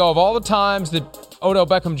 11-minute video of all the times that Odell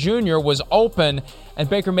Beckham Jr. was open and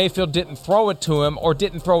Baker Mayfield didn't throw it to him or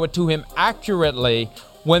didn't throw it to him accurately,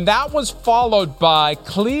 when that was followed by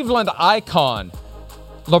Cleveland icon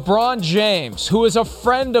LeBron James, who is a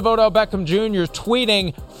friend of Odell Beckham Jr.,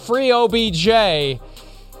 tweeting, "Free OBJ,"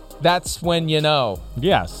 that's when you know.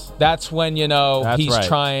 Yes. That's when you know he's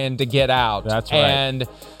trying to get out. That's right. And,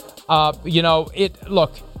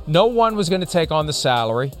 look, no one was going to take on the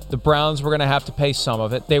salary. The Browns were going to have to pay some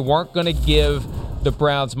of it. They weren't going to give the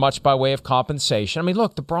Browns much by way of compensation. I mean,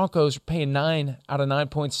 look, the Broncos are paying $9 out of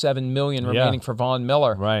 $9.7 million remaining for Von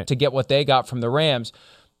Miller to get what they got from the Rams.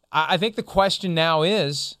 I think the question now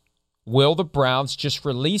is, will the Browns just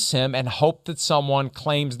release him and hope that someone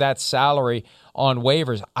claims that salary on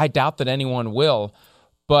waivers? I doubt that anyone will,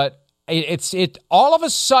 but it's all of a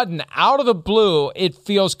sudden, out of the blue, it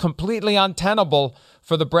feels completely untenable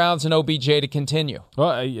for the Browns and OBJ to continue.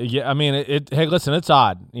 Well, yeah, I mean, hey, listen, it's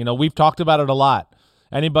odd. You know, we've talked about it a lot.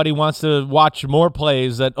 Anybody wants to watch more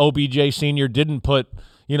plays that OBJ Sr. didn't put,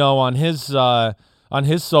 you know, on his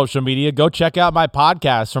social media, go check out my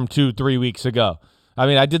podcast from 2-3 weeks ago. I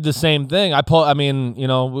mean, I did the same thing.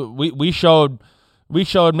 We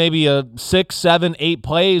showed maybe a 6, 7, 8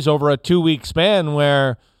 plays over a 2-week span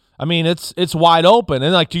where, I mean, it's wide open.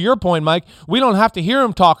 And like to your point, Mike, we don't have to hear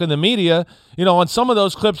him talk in the media. You know, on some of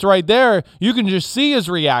those clips right there, you can just see his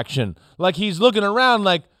reaction. Like he's looking around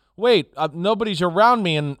like, wait, nobody's around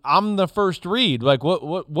me and I'm the first read. Like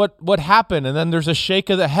what happened? And then there's a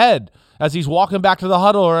shake of the head as he's walking back to the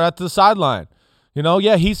huddle or at the sideline. You know,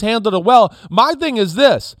 yeah, he's handled it well. My thing is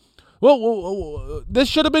this. Well, this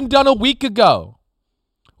should have been done a week ago.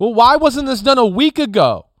 Well, why wasn't this done a week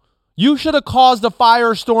ago? You should have caused a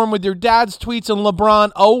firestorm with your dad's tweets and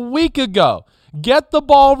LeBron a week ago. Get the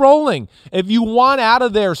ball rolling. If you want out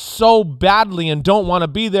of there so badly and don't want to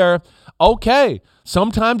be there, okay.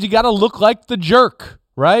 Sometimes you got to look like the jerk,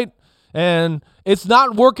 right? And it's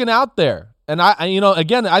not working out there. And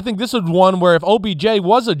I think this is one where if OBJ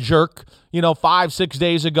was a jerk, 5-6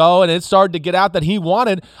 days ago, and it started to get out that he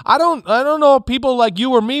wanted, I don't know if people like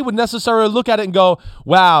you or me would necessarily look at it and go,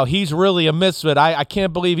 wow, he's really a misfit. I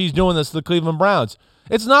can't believe he's doing this to the Cleveland Browns.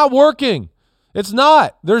 It's not working. It's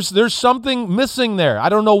not. There's something missing there. I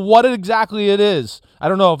don't know what exactly it is. I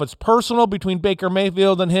don't know if it's personal between Baker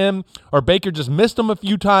Mayfield and him, or Baker just missed him a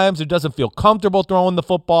few times. It doesn't feel comfortable throwing the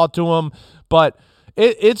football to him. But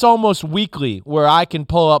it's almost weekly where I can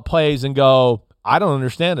pull up plays and go, I don't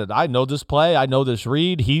understand it. I know this play. I know this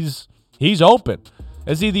read. He's open.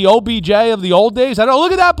 Is he the OBJ of the old days? I don't.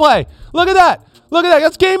 Look at that play. Look at that. Look at that.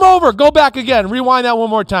 That's game over. Go back again. Rewind that one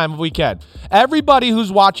more time if we can. Everybody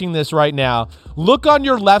who's watching this right now, look on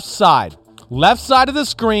your left side. Left side of the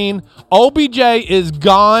screen. OBJ is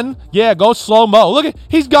gone. Yeah, go slow-mo. Look,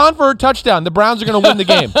 he's gone for a touchdown. The Browns are going to win the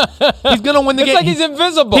game. He's going to win the game. It's like he's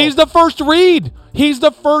invisible. He's the first read.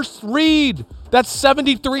 That's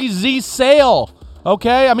 73Z Sale.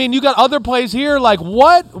 Okay? I mean, you got other plays here like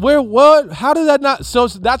what? Where? What? How did that not? So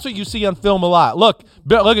that's what you see on film a lot. Look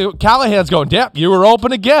at Callahan's going, yep, you were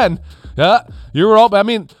open again. Yeah, you were open. I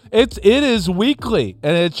mean, it is weekly,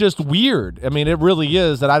 and it's just weird. I mean, it really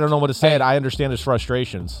is that I don't know what to say. I understand his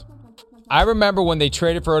frustrations. I remember when they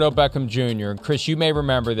traded for Odell Beckham Jr., and Chris, you may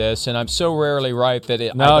remember this, and I'm so rarely right that I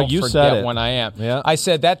don't forget when I am. Yeah. I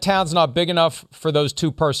said that town's not big enough for those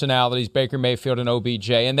two personalities, Baker Mayfield and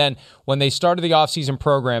OBJ. And then when they started the offseason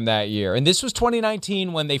program that year, and this was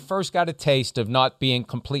 2019 when they first got a taste of not being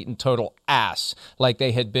complete and total ass like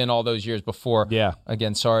they had been all those years before. Yeah.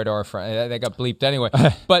 Again, sorry to our friend. They got bleeped anyway.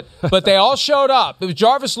 But they all showed up. It was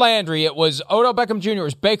Jarvis Landry. It was Odell Beckham Jr. It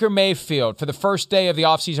was Baker Mayfield for the first day of the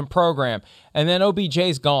offseason program. And then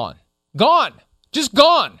OBJ's gone. Gone. Just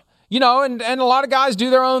gone. And a lot of guys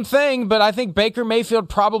do their own thing, but I think Baker Mayfield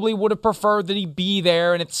probably would have preferred that he be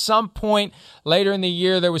there. And at some point later in the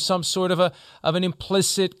year, there was some sort of an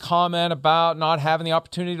implicit comment about not having the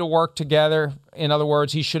opportunity to work together. In other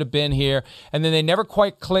words, he should have been here. And then they never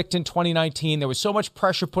quite clicked in 2019. There was so much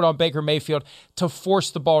pressure put on Baker Mayfield to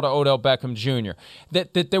force the ball to Odell Beckham Jr.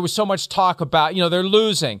 that there was so much talk about, they're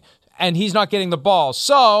losing. And he's not getting the ball.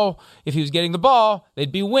 So if he was getting the ball,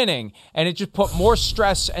 they'd be winning. And it just put more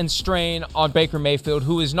stress and strain on Baker Mayfield,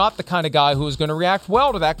 who is not the kind of guy who is going to react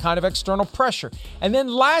well to that kind of external pressure. And then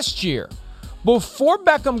last year, before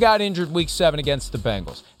Beckham got injured week 7 against the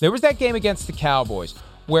Bengals, there was that game against the Cowboys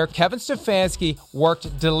where Kevin Stefanski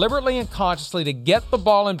worked deliberately and consciously to get the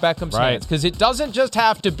ball in Beckham's hands. Because it doesn't just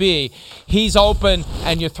have to be he's open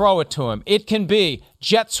and you throw it to him. It can be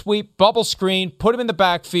jet sweep, bubble screen, put him in the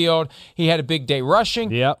backfield. He had a big day rushing,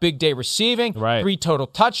 big day receiving, 3 total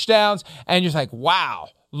touchdowns. And you're like, wow,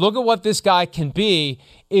 look at what this guy can be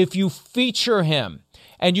if you feature him.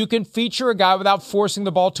 And you can feature a guy without forcing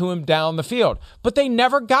the ball to him down the field. But they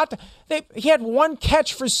never got he had 1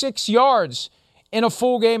 catch for 6 yards in a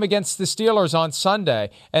full game against the Steelers on Sunday,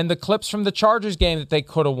 and the clips from the Chargers game that they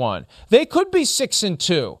could have won. They could be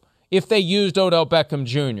 6-2 if they used Odell Beckham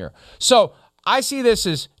Jr. So I see this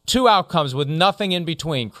as 2 outcomes with nothing in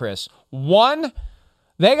between, Chris. 1,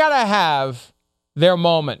 they got to have their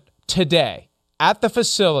moment today at the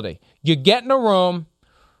facility. You get in a room,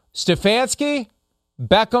 Stefanski,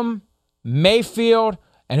 Beckham, Mayfield,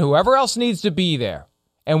 and whoever else needs to be there.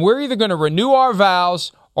 And we're either going to renew our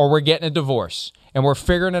vows or we're getting a divorce. And we're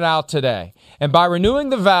figuring it out today. And by renewing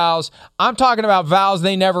the vows, I'm talking about vows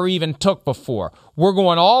they never even took before. We're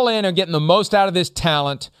going all in and getting the most out of this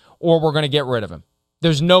talent, or we're going to get rid of him.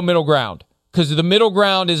 There's no middle ground because the middle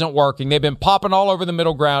ground isn't working. They've been popping all over the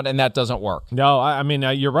middle ground, and that doesn't work. No, I mean,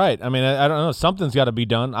 you're right. I mean, I don't know. Something's got to be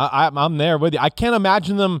done. I'm there with you. I can't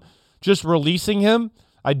imagine them just releasing him.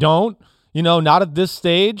 I don't. Not at this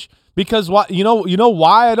stage. Because why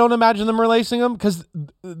I don't imagine them releasing him? Because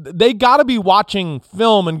they got to be watching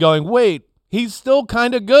film and going, wait, he's still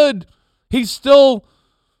kind of good. He's still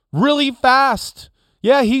really fast.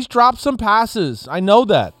 Yeah, he's dropped some passes. I know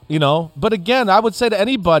that, But again, I would say to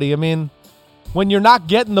anybody, I mean, when you're not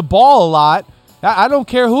getting the ball a lot, I don't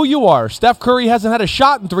care who you are. Steph Curry hasn't had a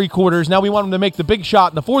shot in 3 quarters. Now we want him to make the big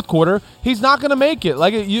shot in the 4th quarter. He's not going to make it.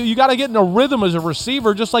 Like you got to get in a rhythm as a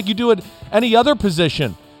receiver, just like you do at any other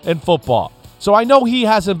position in football. So I know he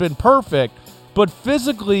hasn't been perfect, but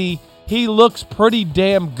physically he looks pretty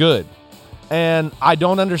damn good. And I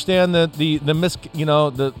don't understand the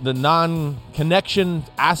non-connection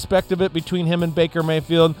aspect of it between him and Baker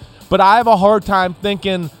Mayfield, but I have a hard time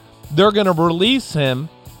thinking they're going to release him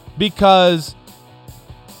because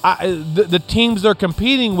the teams they're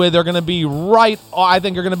competing with are going to be I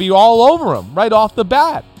think are going to be all over him right off the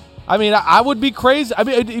bat. I mean, I would be crazy. I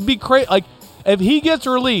mean, it'd be crazy. Like, if he gets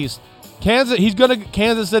released, he's going to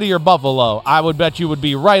Kansas City or Buffalo. I would bet you would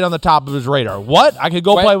be right on the top of his radar. What? I could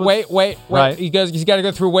go play with. Wait. Right. He's got to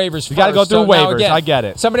go through waivers. He's got to go through waivers. Again, I get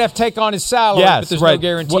it. Somebody have to take on his salary, but there's no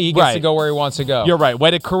guarantee he gets to go where he wants to go. You're right.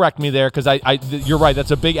 Way to correct me there, because you're right.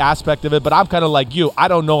 That's a big aspect of it. But I'm kind of like you. I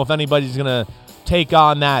don't know if anybody's going to take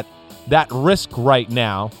on that risk right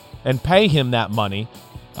now and pay him that money.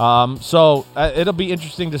 So it'll be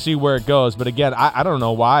interesting to see where it goes. But again, I don't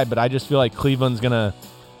know why, but I just feel like Cleveland's going to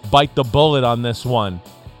bite the bullet on this one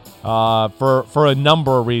for a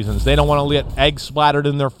number of reasons. They don't want to get eggs splattered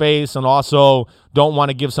in their face, and also don't want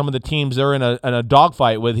to give some of the teams they're in a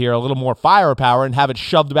dogfight with here a little more firepower and have it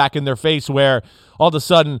shoved back in their face where all of a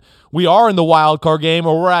sudden we are in the wild card game,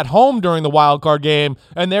 or we're at home during the wild card game,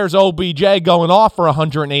 and there's OBJ going off for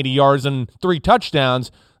 180 yards and 3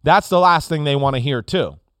 touchdowns. That's the last thing they want to hear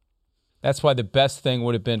too. That's why the best thing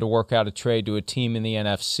would have been to work out a trade to a team in the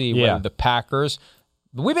NFC, whether the Packers.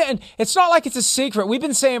 It's not like it's a secret. We've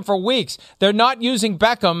been saying for weeks, they're not using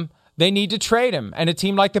Beckham. They need to trade him, and a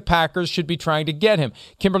team like the Packers should be trying to get him.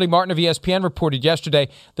 Kimberly Martin of ESPN reported yesterday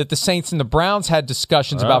that the Saints and the Browns had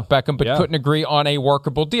discussions about Beckham, but couldn't agree on a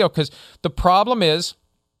workable deal, because the problem is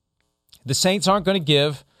the Saints aren't going to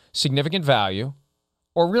give significant value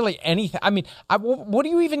or really anything. I mean, what do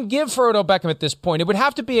you even give for Odell Beckham at this point? It would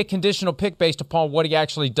have to be a conditional pick based upon what he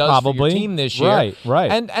actually does for your team this year.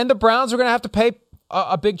 Right. And the Browns are going to have to pay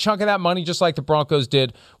a big chunk of that money, just like the Broncos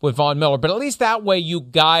did with Von Miller. But at least that way you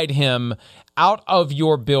guide him out of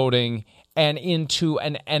your building and into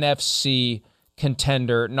an NFC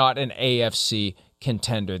contender, not an AFC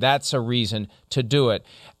contender. That's a reason to do it.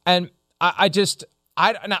 And let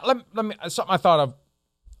me something I thought of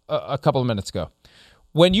a couple of minutes ago.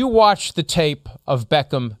 When you watch the tape of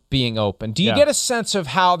Beckham being open, do you get a sense of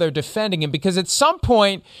how they're defending him? Because at some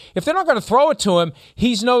point, if they're not going to throw it to him,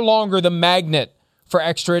 he's no longer the magnet for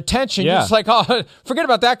extra attention. You're just like, oh, forget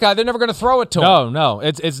about that guy. They're never going to throw it to him. No.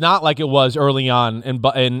 It's not like it was early on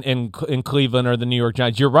in Cleveland or the New York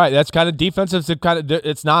Giants. You're right. That's kind of defensive.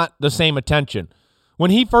 It's not the same attention.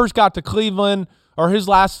 When he first got to Cleveland or his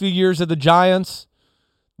last few years at the Giants,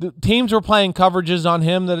 the teams were playing coverages on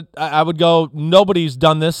him that I would go, nobody's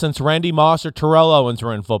done this since Randy Moss or Terrell Owens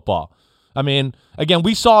were in football. I mean, again,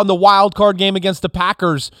 we saw in the wild card game against the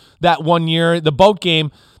Packers that one year, the boat game,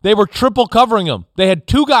 they were triple covering him. They had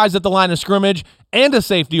 2 guys at the line of scrimmage and a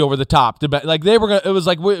safety over the top. Like it was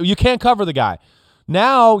like, you can't cover the guy.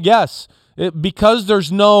 Now, yes, because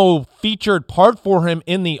there's no featured part for him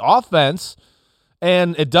in the offense,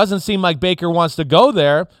 and it doesn't seem like Baker wants to go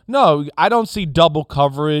there. No, I don't see double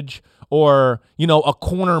coverage or, a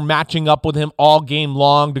corner matching up with him all game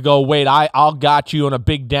long to go, wait, I'll got you on a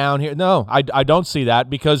big down here. No, I don't see that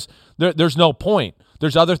because there's no point.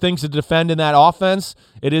 There's other things to defend in that offense.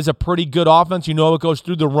 It is a pretty good offense. It goes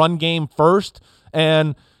through the run game first.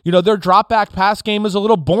 And, their drop-back pass game is a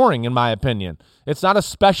little boring, in my opinion. It's not a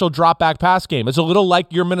special drop-back pass game. It's a little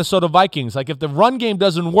like your Minnesota Vikings. Like, if the run game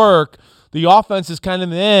doesn't work, the offense is kind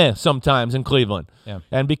of sometimes in Cleveland. Yeah.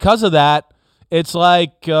 And because of that, it's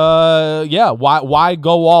like, why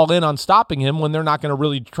go all in on stopping him when they're not going to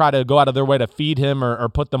really try to go out of their way to feed him or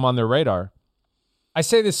put them on their radar? I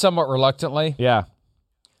say this somewhat reluctantly. Yeah.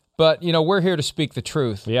 But, we're here to speak the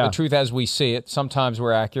truth. Yeah. The truth as we see it. Sometimes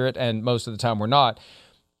we're accurate, and most of the time we're not.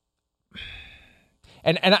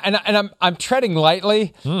 And I'm treading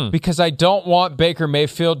lightly because I don't want Baker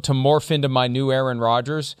Mayfield to morph into my new Aaron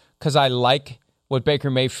Rodgers, because I like what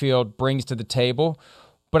Baker Mayfield brings to the table,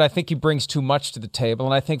 but I think he brings too much to the table,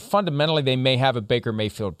 and I think fundamentally they may have a Baker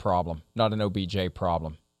Mayfield problem, not an OBJ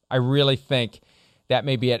problem. I really think that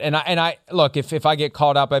may be it. And I look, if I get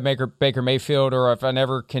called out by Baker Mayfield, or if I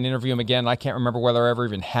never can interview him again, I can't remember whether I ever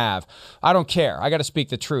even have. I don't care. I got to speak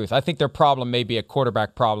the truth. I think their problem may be a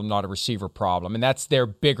quarterback problem, not a receiver problem, and that's their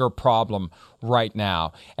bigger problem right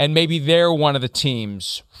now. And maybe they're one of the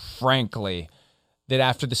teams, frankly, that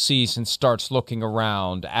after the season starts looking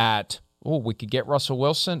around at, we could get Russell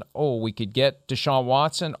Wilson. We could get Deshaun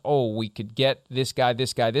Watson. We could get this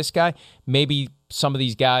guy. Maybe some of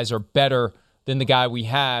these guys are better than the guy we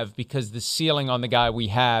have, because the ceiling on the guy we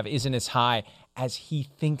have isn't as high as he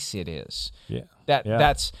thinks it is. Yeah.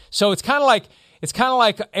 That's so it's kind of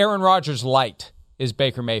like Aaron Rodgers light is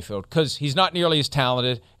Baker Mayfield, because he's not nearly as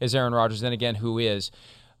talented as Aaron Rodgers. Then again, who is?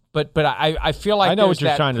 But I feel like I know what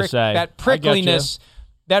you're trying to say. That prickliness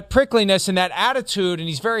and that attitude, and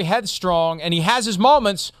he's very headstrong, and he has his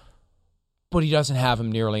moments, but he doesn't have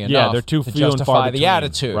them nearly enough. Yeah, they're too to few and justify far between. the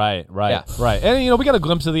attitude. Right. Yeah. And we got a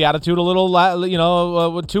glimpse of the attitude a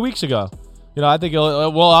little, 2 weeks ago. I think,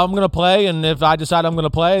 I'm going to play, and if I decide I'm going to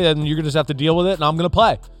play, then you're going to just have to deal with it, and I'm going to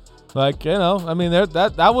play.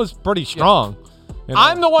 That was pretty strong. Yeah.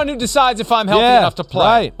 I'm the one who decides if I'm healthy enough to play.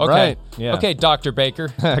 Right. Okay. Right. Yeah. Okay, Dr.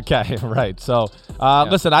 Baker. Okay. Right. So,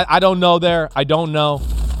 listen, I don't know there. I don't know.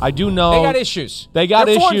 I do know they got issues. They got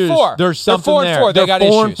They're issues. 4-4. There's something They're 4-4. there. They got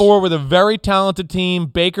They're issues. 4-4 with a very talented team.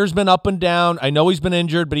 Baker's been up and down. I know he's been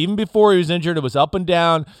injured, but even before he was injured, it was up and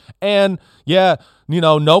down. And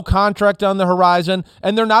no contract on the horizon.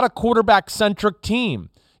 And they're not a quarterback-centric team.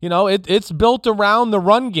 It's built around the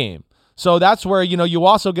run game. So that's where you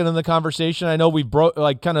also get in the conversation. I know we've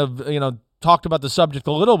talked about the subject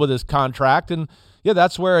a little with his contract, and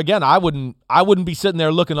that's where, again, I wouldn't be sitting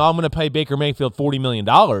there looking, I'm going to pay Baker Mayfield $40 million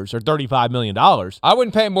or $35 million. I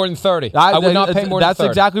wouldn't pay more than 30. I would not pay more than 30. That's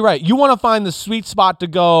exactly right. You want to find the sweet spot to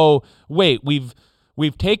go, wait,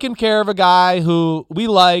 we've taken care of a guy who we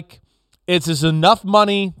like. It's enough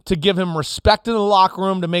money to give him respect in the locker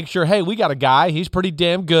room to make sure, hey, we got a guy. He's pretty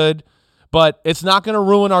damn good, but it's not going to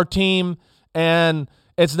ruin our team, and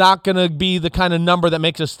it's not going to be the kind of number that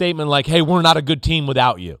makes a statement like, hey, we're not a good team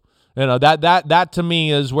without you. That to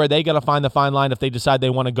me is where they got to find the fine line if they decide they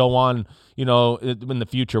want to go on, in the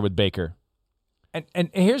future with Baker. And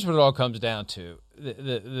here's what it all comes down to.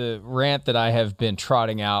 The rant that I have been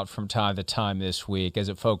trotting out from time to time this week as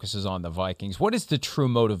it focuses on the Vikings. What is the true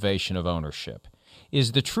motivation of ownership?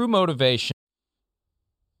 Is the true motivation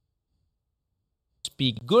to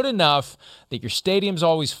be good enough that your stadium's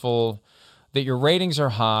always full, that your ratings are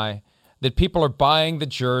high, that people are buying the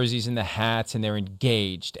jerseys and the hats and they're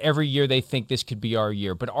engaged? Every year they think this could be our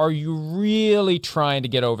year. But are you really trying to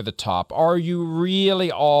get over the top? Are you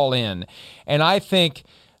really all in? And I think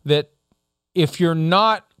that if you're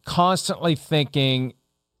not constantly thinking,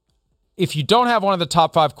 if you don't have one of the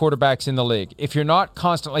top 5 quarterbacks in the league, if you're not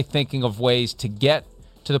constantly thinking of ways to get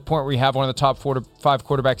to the point where you have one of the top 4 to 5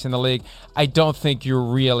 quarterbacks in the league, I don't think you're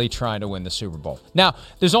really trying to win the Super Bowl. Now,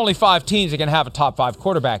 there's only 5 teams that can have a top 5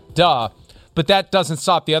 quarterback, but that doesn't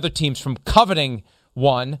stop the other teams from coveting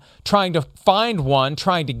one, trying to find one,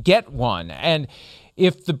 trying to get one. And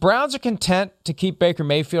if the Browns are content to keep Baker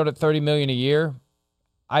Mayfield at $30 million a year,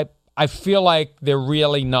 I feel like they're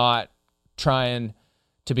really not trying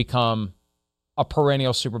to become a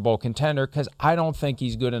perennial Super Bowl contender, because I don't think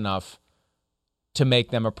he's good enough to make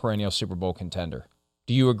them a perennial Super Bowl contender.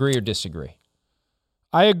 Do you agree or disagree?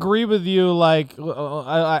 I agree with you.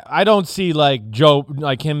 I don't see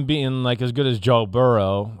him being as good as Joe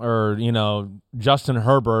Burrow or Justin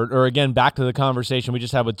Herbert, or again, back to the conversation we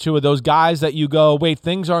just had with two of those guys that you go, wait,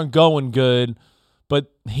 things aren't going good,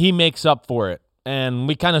 but he makes up for it, and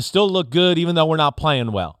we kind of still look good even though we're not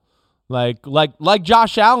playing well. Like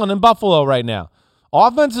Josh Allen in Buffalo right now.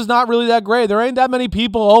 Offense is not really that great. There ain't that many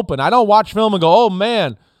people open. I don't watch film and go, oh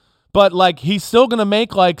man. But he's still going to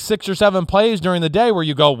make 6 or 7 plays during the day where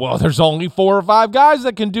you go, well, there's only 4 or 5 guys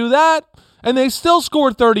that can do that. And they still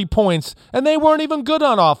scored 30 points, and they weren't even good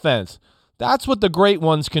on offense. That's what the great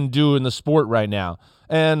ones can do in the sport right now.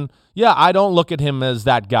 And, yeah, I don't look at him as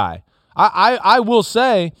that guy. I will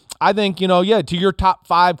say, I think, to your top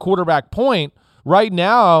 5 quarterback point, right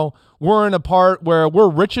now we're in a part where we're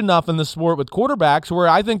rich enough in the sport with quarterbacks where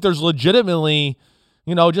I think there's legitimately –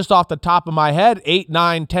 just off the top of my head, 8,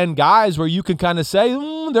 9, 10 guys where you can kind of say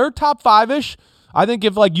they're top 5-ish I think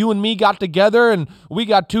if like you and me got together and we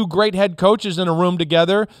got two great head coaches in a room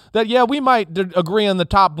together, that yeah, we might agree on the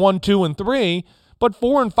top 1, 2, and 3, but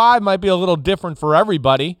 4 and 5 might be a little different for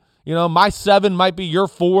everybody. You know, my 7 might be your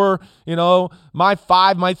 4. You know, my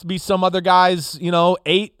 5 might be some other guy's,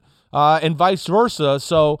 8, and vice versa.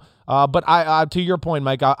 So, but I to your point,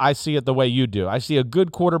 Mike, I see it the way you do. I see a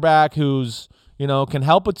good quarterback who's, can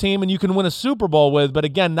help a team and you can win a Super Bowl with, but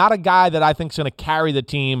again, not a guy that I think is going to carry the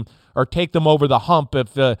team or take them over the hump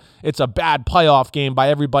if it's a bad playoff game by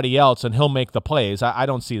everybody else and he'll make the plays. I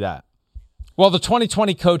don't see that. Well, the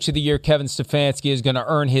 2020 Coach of the Year, Kevin Stefanski, is going to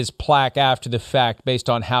earn his plaque after the fact based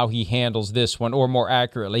on how he handles this one, or more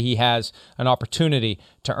accurately, he has an opportunity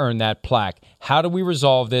to earn that plaque. How do we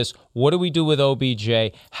resolve this? What do we do with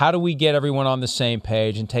OBJ? How do we get everyone on the same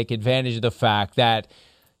page and take advantage of the fact that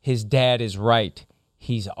his dad is right?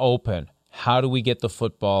 He's open. How do we get the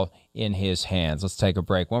football in his hands? Let's take a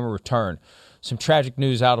break. When we return, some tragic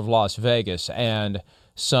news out of Las Vegas and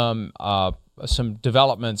some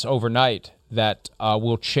developments overnight that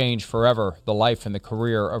will change forever the life and the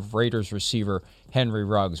career of Raiders receiver Henry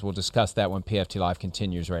Ruggs. We'll discuss that when PFT Live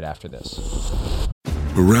continues right after this.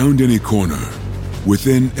 Around any corner,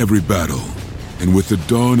 within every battle, and with the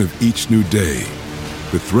dawn of each new day,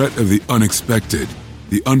 the threat of the unexpected,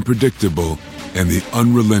 the unpredictable, and the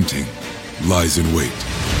unrelenting lies in wait.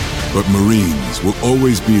 But Marines will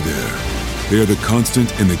always be there. They are the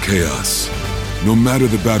constant in the chaos. No matter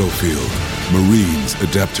the battlefield, Marines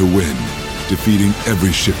adapt to win, defeating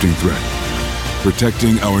every shifting threat,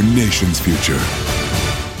 protecting our nation's future.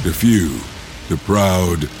 The few, the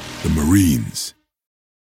proud, the Marines.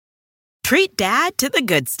 Treat Dad to the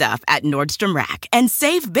good stuff at Nordstrom Rack and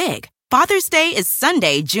save big. Father's Day is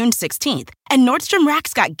Sunday, June 16th, and Nordstrom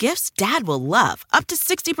Rack's got gifts Dad will love, up to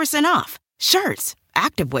 60% off. Shirts,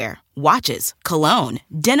 activewear, watches, cologne,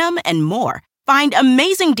 denim, and more. Find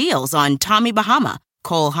amazing deals on Tommy Bahama,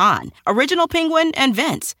 Cole Haan, Original Penguin, and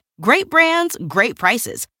Vince. Great brands, great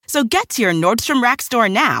prices. So get to your Nordstrom Rack store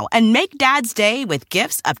now and make Dad's Day with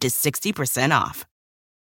gifts up to 60% off.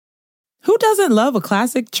 Who doesn't love a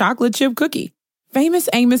classic chocolate chip cookie? Famous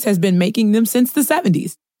Amos has been making them since the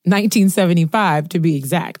 70s, 1975 to be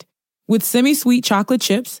exact. With semi-sweet chocolate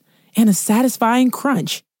chips and a satisfying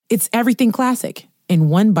crunch, it's everything classic in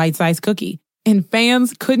one bite-sized cookie. And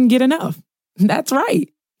fans couldn't get enough. That's right.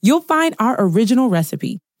 You'll find our original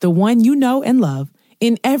recipe, the one you know and love,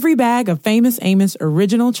 in every bag of Famous Amos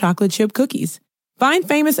original chocolate chip cookies. Find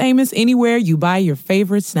Famous Amos anywhere you buy your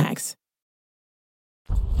favorite snacks.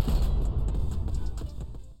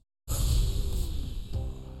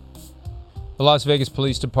 The Las Vegas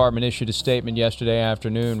Police Department issued a statement yesterday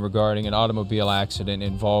afternoon regarding an automobile accident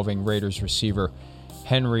involving Raiders receiver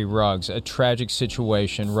Henry Ruggs. A tragic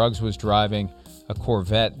situation. Ruggs was driving a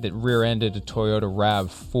Corvette that rear-ended a Toyota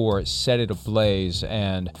RAV4, set it ablaze,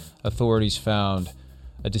 and authorities found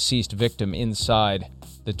a deceased victim inside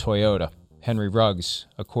the Toyota. Henry Ruggs,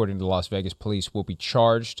 according to the Las Vegas police, will be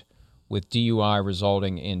charged with DUI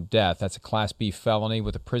resulting in death. That's a Class B felony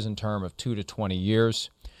with a prison term of 2 to 20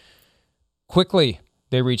 years. Quickly,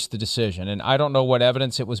 they reached the decision, and I don't know what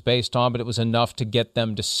evidence it was based on, but it was enough to get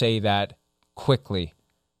them to say that quickly,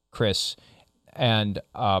 Chris. And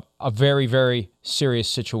a very, very serious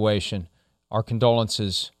situation. Our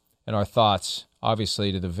condolences and our thoughts,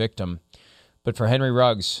 obviously, to the victim. But for Henry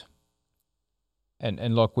Ruggs,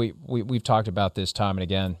 and look, we've talked about this time and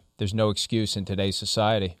again, there's no excuse in today's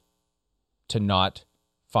society to not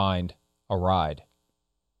find a ride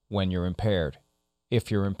when you're impaired,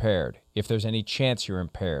 if you're impaired, if there's any chance you're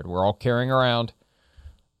impaired. We're all carrying around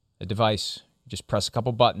a device. You just press a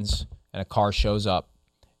couple buttons and a car shows up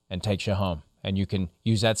and takes you home. And you can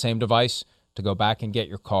use that same device to go back and get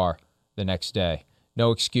your car the next day.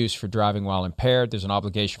 No excuse for driving while impaired. There's an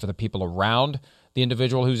obligation for the people around the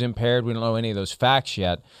individual who's impaired. We don't know any of those facts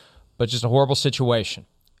yet, but just a horrible situation.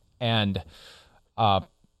 And on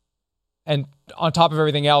top of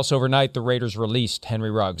everything else, overnight, the Raiders released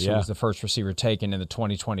Henry Ruggs, who was the first receiver taken in the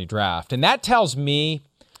 2020 draft. And that tells me...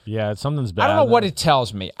 Yeah, something's bad. I don't know what it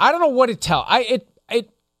tells me. I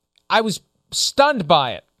was stunned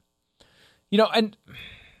by it. And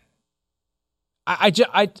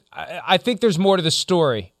I think there's more to the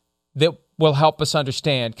story that will help us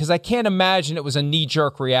understand, because I can't imagine it was a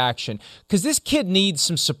knee-jerk reaction, because this kid needs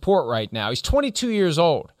some support right now. He's 22 years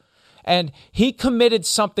old, and he committed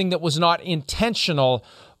something that was not intentional,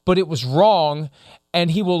 but it was wrong,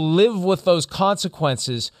 and he will live with those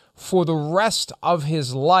consequences for the rest of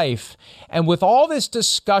his life. And with all this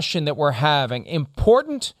discussion that we're having,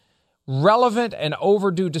 important, relevant, and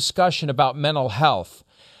overdue discussion about mental health,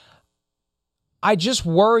 I just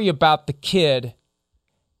worry about the kid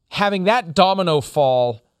having that domino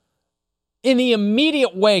fall in the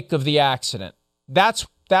immediate wake of the accident, that's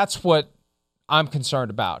what I'm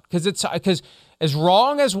concerned about. Because as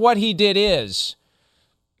wrong as what he did is,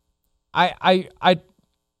 I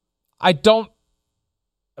don't,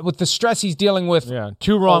 with the stress he's dealing with. Yeah,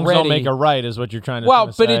 two wrongs already, don't make a right is what you're trying to say.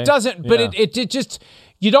 Well, but it doesn't. But Yeah. it just,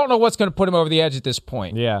 you don't know what's going to put him over the edge at this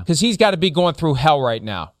point. Yeah. Because he's got to be going through hell right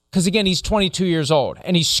now. Because again, he's 22 years old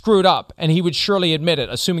and he's screwed up, and he would surely admit it,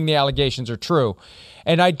 assuming the allegations are true.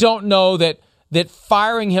 And I don't know that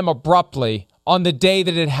firing him abruptly on the day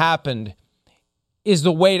that it happened is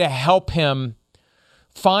the way to help him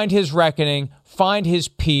find his reckoning, find his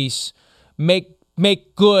peace, make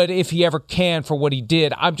good if he ever can for what he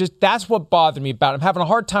did. That's what bothered me about it. I'm having a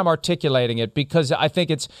hard time articulating it because I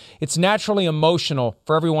think it's naturally emotional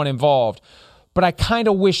for everyone involved. But I kind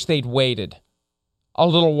of wish they'd waited a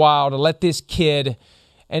little while to let this kid,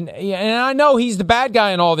 and I know he's the bad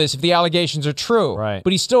guy in all this if the allegations are true. Right.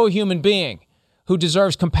 But he's still a human being who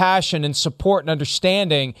deserves compassion and support and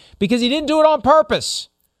understanding because he didn't do it on purpose.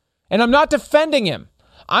 And I'm not defending him.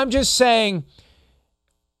 I'm just saying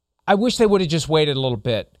I wish they would have just waited a little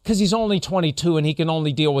bit because he's only 22 and he can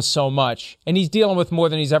only deal with so much. And he's dealing with more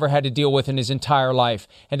than he's ever had to deal with in his entire life.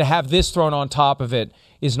 And to have this thrown on top of it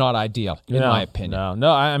is not ideal, in my opinion.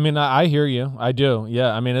 No. I mean, I hear you. I do.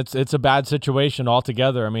 Yeah. I mean, it's a bad situation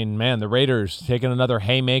altogether. I mean, man, the Raiders taking another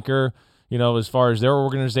haymaker, as far as their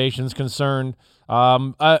organization's concerned.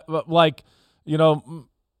 My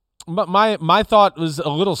thought was a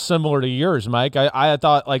little similar to yours, Mike. I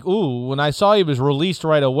thought when I saw he was released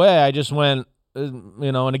right away, I just went,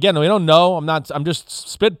 and again, we don't know. I'm just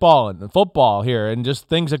spitballing football here and just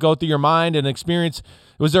things that go through your mind and experience.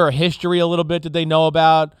 Was there a history a little bit that they know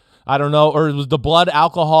about? I don't know. Or was the blood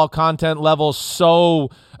alcohol content level so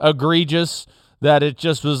egregious that it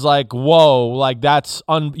just was like, whoa,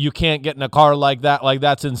 you can't get in a car like that.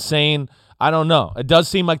 That's insane. I don't know. It does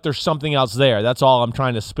seem like there's something else there. That's all I'm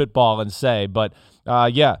trying to spitball and say. But,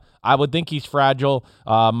 yeah, I would think he's fragile.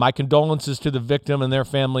 My condolences to the victim and their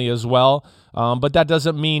family as well. But that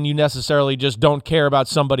doesn't mean you necessarily just don't care about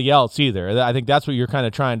somebody else either. I think that's what you're kind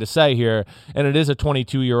of trying to say here. And it is a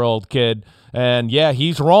 22-year-old kid. And, yeah,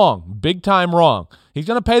 he's wrong. Big time wrong. He's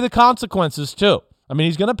going to pay the consequences, too. I mean,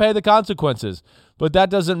 he's going to pay the consequences. But that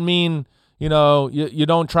doesn't mean you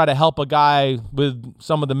don't try to help a guy with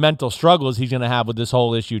some of the mental struggles he's going to have with this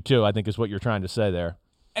whole issue too, I think is what you're trying to say there.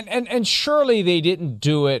 And surely they didn't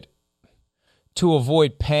do it to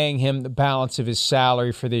avoid paying him the balance of his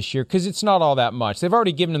salary for this year, because it's not all that much. They've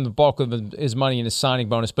already given him the bulk of his money in his signing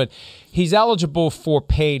bonus, but he's eligible for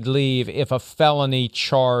paid leave if a felony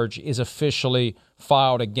charge is officially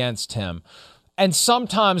filed against him. And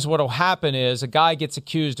sometimes what will happen is a guy gets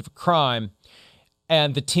accused of a crime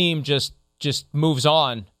and the team just moves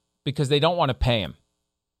on because they don't want to pay him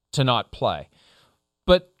to not play.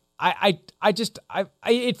 But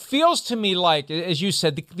it feels to me like, as you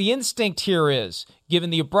said, the instinct here is, given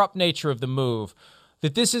the abrupt nature of the move,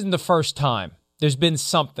 that this isn't the first time there's been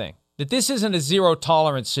something, that this isn't a zero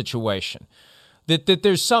tolerance situation, that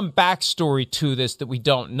there's some backstory to this that we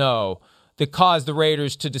don't know that caused the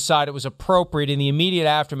Raiders to decide it was appropriate in the immediate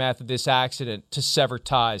aftermath of this accident to sever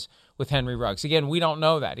ties with Henry Ruggs. Again, we don't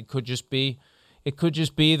know that. It could just be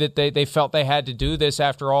that they felt they had to do this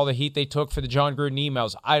after all the heat they took for the John Gruden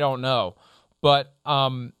emails. I don't know. But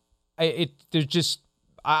I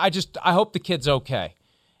hope the kid's okay.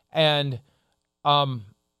 And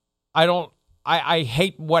I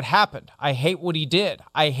hate what happened. I hate what he did.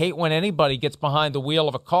 I hate when anybody gets behind the wheel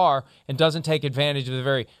of a car and doesn't take advantage of the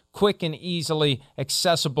very quick and easily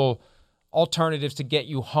accessible alternatives to get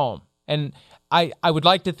you home. And I would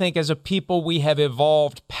like to think as a people we have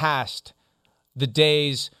evolved past the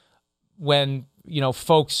days when,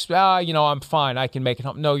 folks, I'm fine, I can make it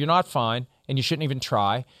home. No, you're not fine, and you shouldn't even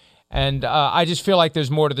try. And I just feel like there's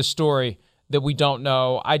more to the story that we don't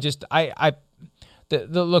know.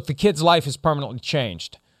 Look, the kid's life is permanently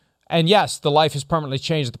changed. And yes, the life is permanently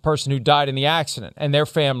changed of the person who died in the accident, and their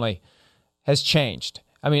family has changed.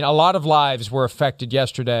 I mean, a lot of lives were affected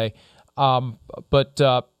yesterday,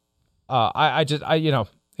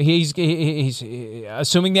 he's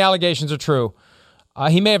assuming the allegations are true.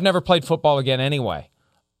 He may have never played football again anyway.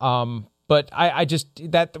 But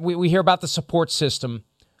we hear about the support system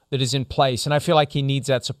that is in place, and I feel like he needs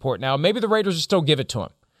that support now. Maybe the Raiders will still give it to him.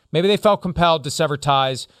 Maybe they felt compelled to sever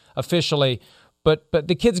ties officially, but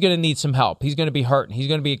the kid's going to need some help. He's going to be hurting. He's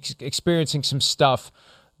going to be experiencing some stuff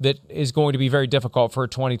that is going to be very difficult for a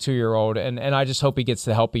 22-year-old, and I just hope he gets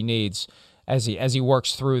the help he needs as he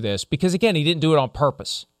works through this. Because again, he didn't do it on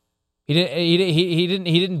purpose. He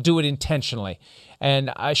didn't do it intentionally.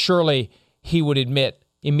 And surely he would admit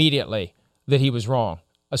immediately that he was wrong,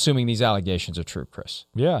 assuming these allegations are true, Chris.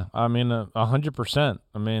 Yeah, I mean, 100%.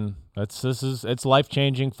 I mean, it's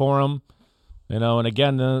life-changing for him. And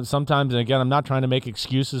again, sometimes, I'm not trying to make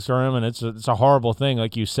excuses for him, and it's a horrible thing,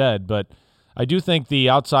 like you said, but I do think the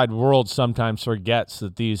outside world sometimes forgets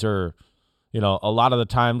that these are, a lot of the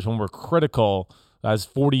times when we're critical as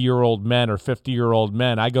 40-year-old men or 50-year-old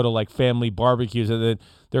men, I go to like family barbecues and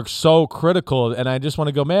they're so critical, and I just want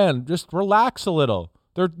to go, man, just relax a little.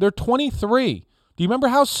 They're 23. Do you remember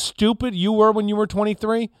how stupid you were when you were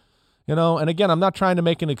 23? And again, I'm not trying to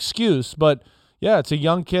make an excuse, but yeah, it's a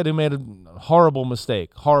young kid who made a horrible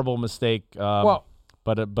mistake. But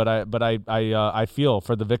I feel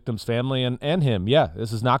for the victim's family and him. Yeah,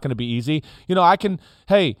 this is not going to be easy.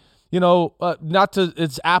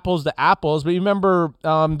 It's apples to apples, but you remember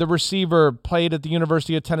the receiver played at the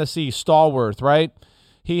University of Tennessee, Stallworth, right?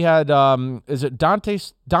 He had, is it Dante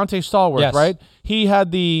Stallworth, yes. Right? He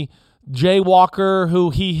had the jaywalker who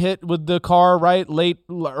he hit with the car, right,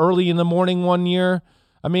 early in the morning one year.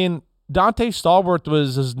 I mean, Dante Stallworth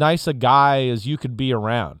was as nice a guy as you could be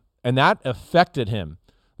around, and that affected him,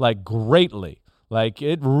 like, greatly. Like,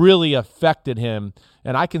 it really affected him,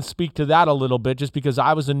 and I can speak to that a little bit just because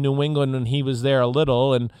I was in New England when he was there a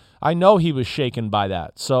little, and I know he was shaken by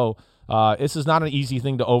that. So this is not an easy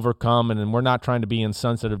thing to overcome, and we're not trying to be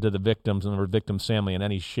insensitive to the victims and the victim's family in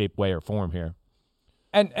any shape, way, or form here.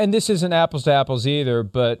 And this isn't apples to apples either,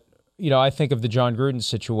 but, I think of the John Gruden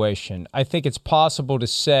situation. I think it's possible to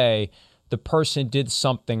say the person did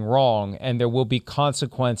something wrong, and there will be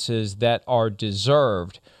consequences that are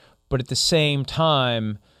deserved. But at the same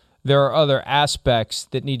time, there are other aspects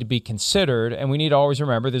that need to be considered, and we need to always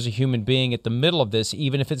remember there's a human being at the middle of this,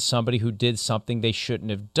 even if it's somebody who did something they shouldn't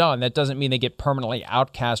have done. That doesn't mean they get permanently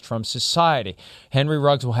outcast from society. Henry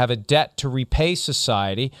Ruggs will have a debt to repay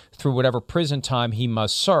society through whatever prison time he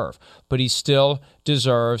must serve, but he still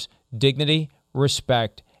deserves dignity,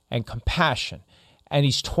 respect, and compassion. And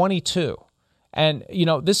he's 22. And,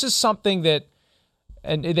 this is something that,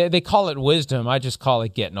 and they call it wisdom. I just call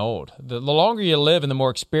it getting old. The longer you live and the more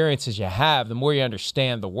experiences you have, the more you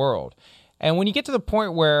understand the world. And when you get to the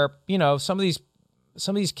point where, some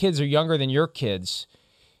of these kids are younger than your kids,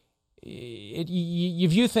 you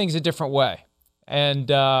view things a different way. And,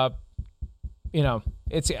 I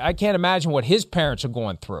can't imagine what his parents are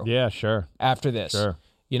going through. Yeah, sure. After this, sure.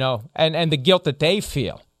 And the guilt that they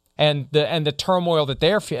feel and the turmoil that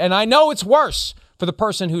they're feeling. And I know it's worse for the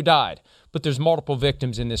person who died. But there's multiple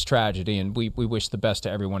victims in this tragedy, and we wish the best to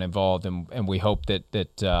everyone involved, and we hope that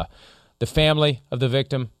the family of the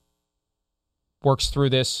victim works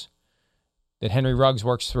through this, that Henry Ruggs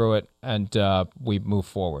works through it, and we move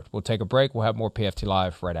forward. We'll take a break. We'll have more PFT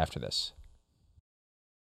Live right after this.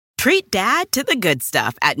 Treat Dad to the good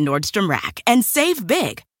stuff at Nordstrom Rack and save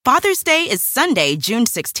big. Father's Day is Sunday, June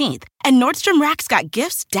 16th, and Nordstrom Rack's got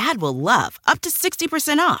gifts Dad will love, up to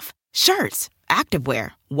 60% off. Shirts,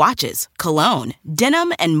 activewear, watches, cologne,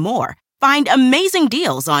 denim, and more. Find amazing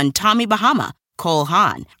deals on Tommy Bahama, Cole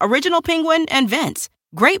Haan, Original Penguin, and Vince.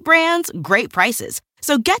 Great brands, great prices.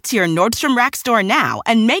 So get to your Nordstrom Rack store now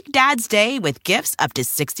and make Dad's Day with gifts up to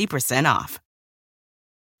 60% off.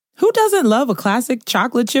 Who doesn't love a classic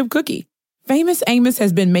chocolate chip cookie? Famous Amos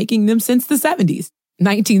has been making them since the 70s,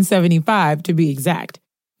 1975 to be exact.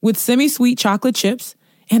 With semi-sweet chocolate chips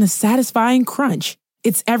and a satisfying crunch,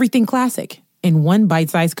 it's everything classic in one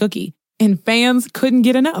bite-sized cookie, and fans couldn't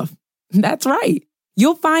get enough. That's right.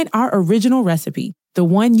 You'll find our original recipe, the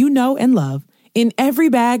one you know and love, in every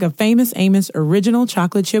bag of Famous Amos original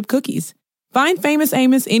chocolate chip cookies. Find Famous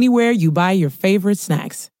Amos anywhere you buy your favorite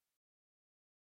snacks.